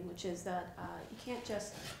beginning, which is that you can't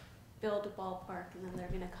just build a ballpark and then they're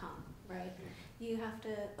going to come, right? You have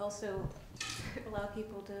to also allow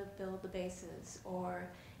people to build the bases, or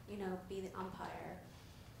be the umpire.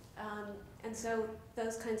 And so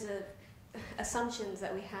those kinds of assumptions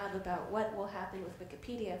that we have about what will happen with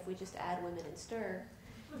Wikipedia if we just add women and stir,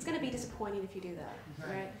 it's going to be disappointing if you do that,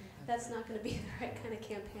 right? That's not going to be the right kind of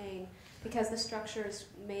campaign, because the structures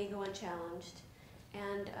may go unchallenged,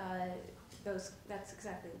 and that's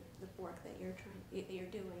exactly the work that you're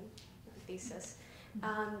doing, the thesis.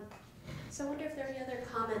 So I wonder if there are any other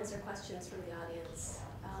comments or questions from the audience.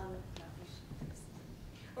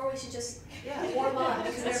 Or we should just warm up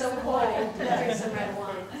because it's so cold. Drink some red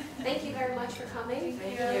wine. Thank you very much for coming.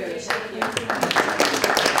 Thank you.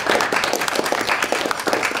 Appreciate you.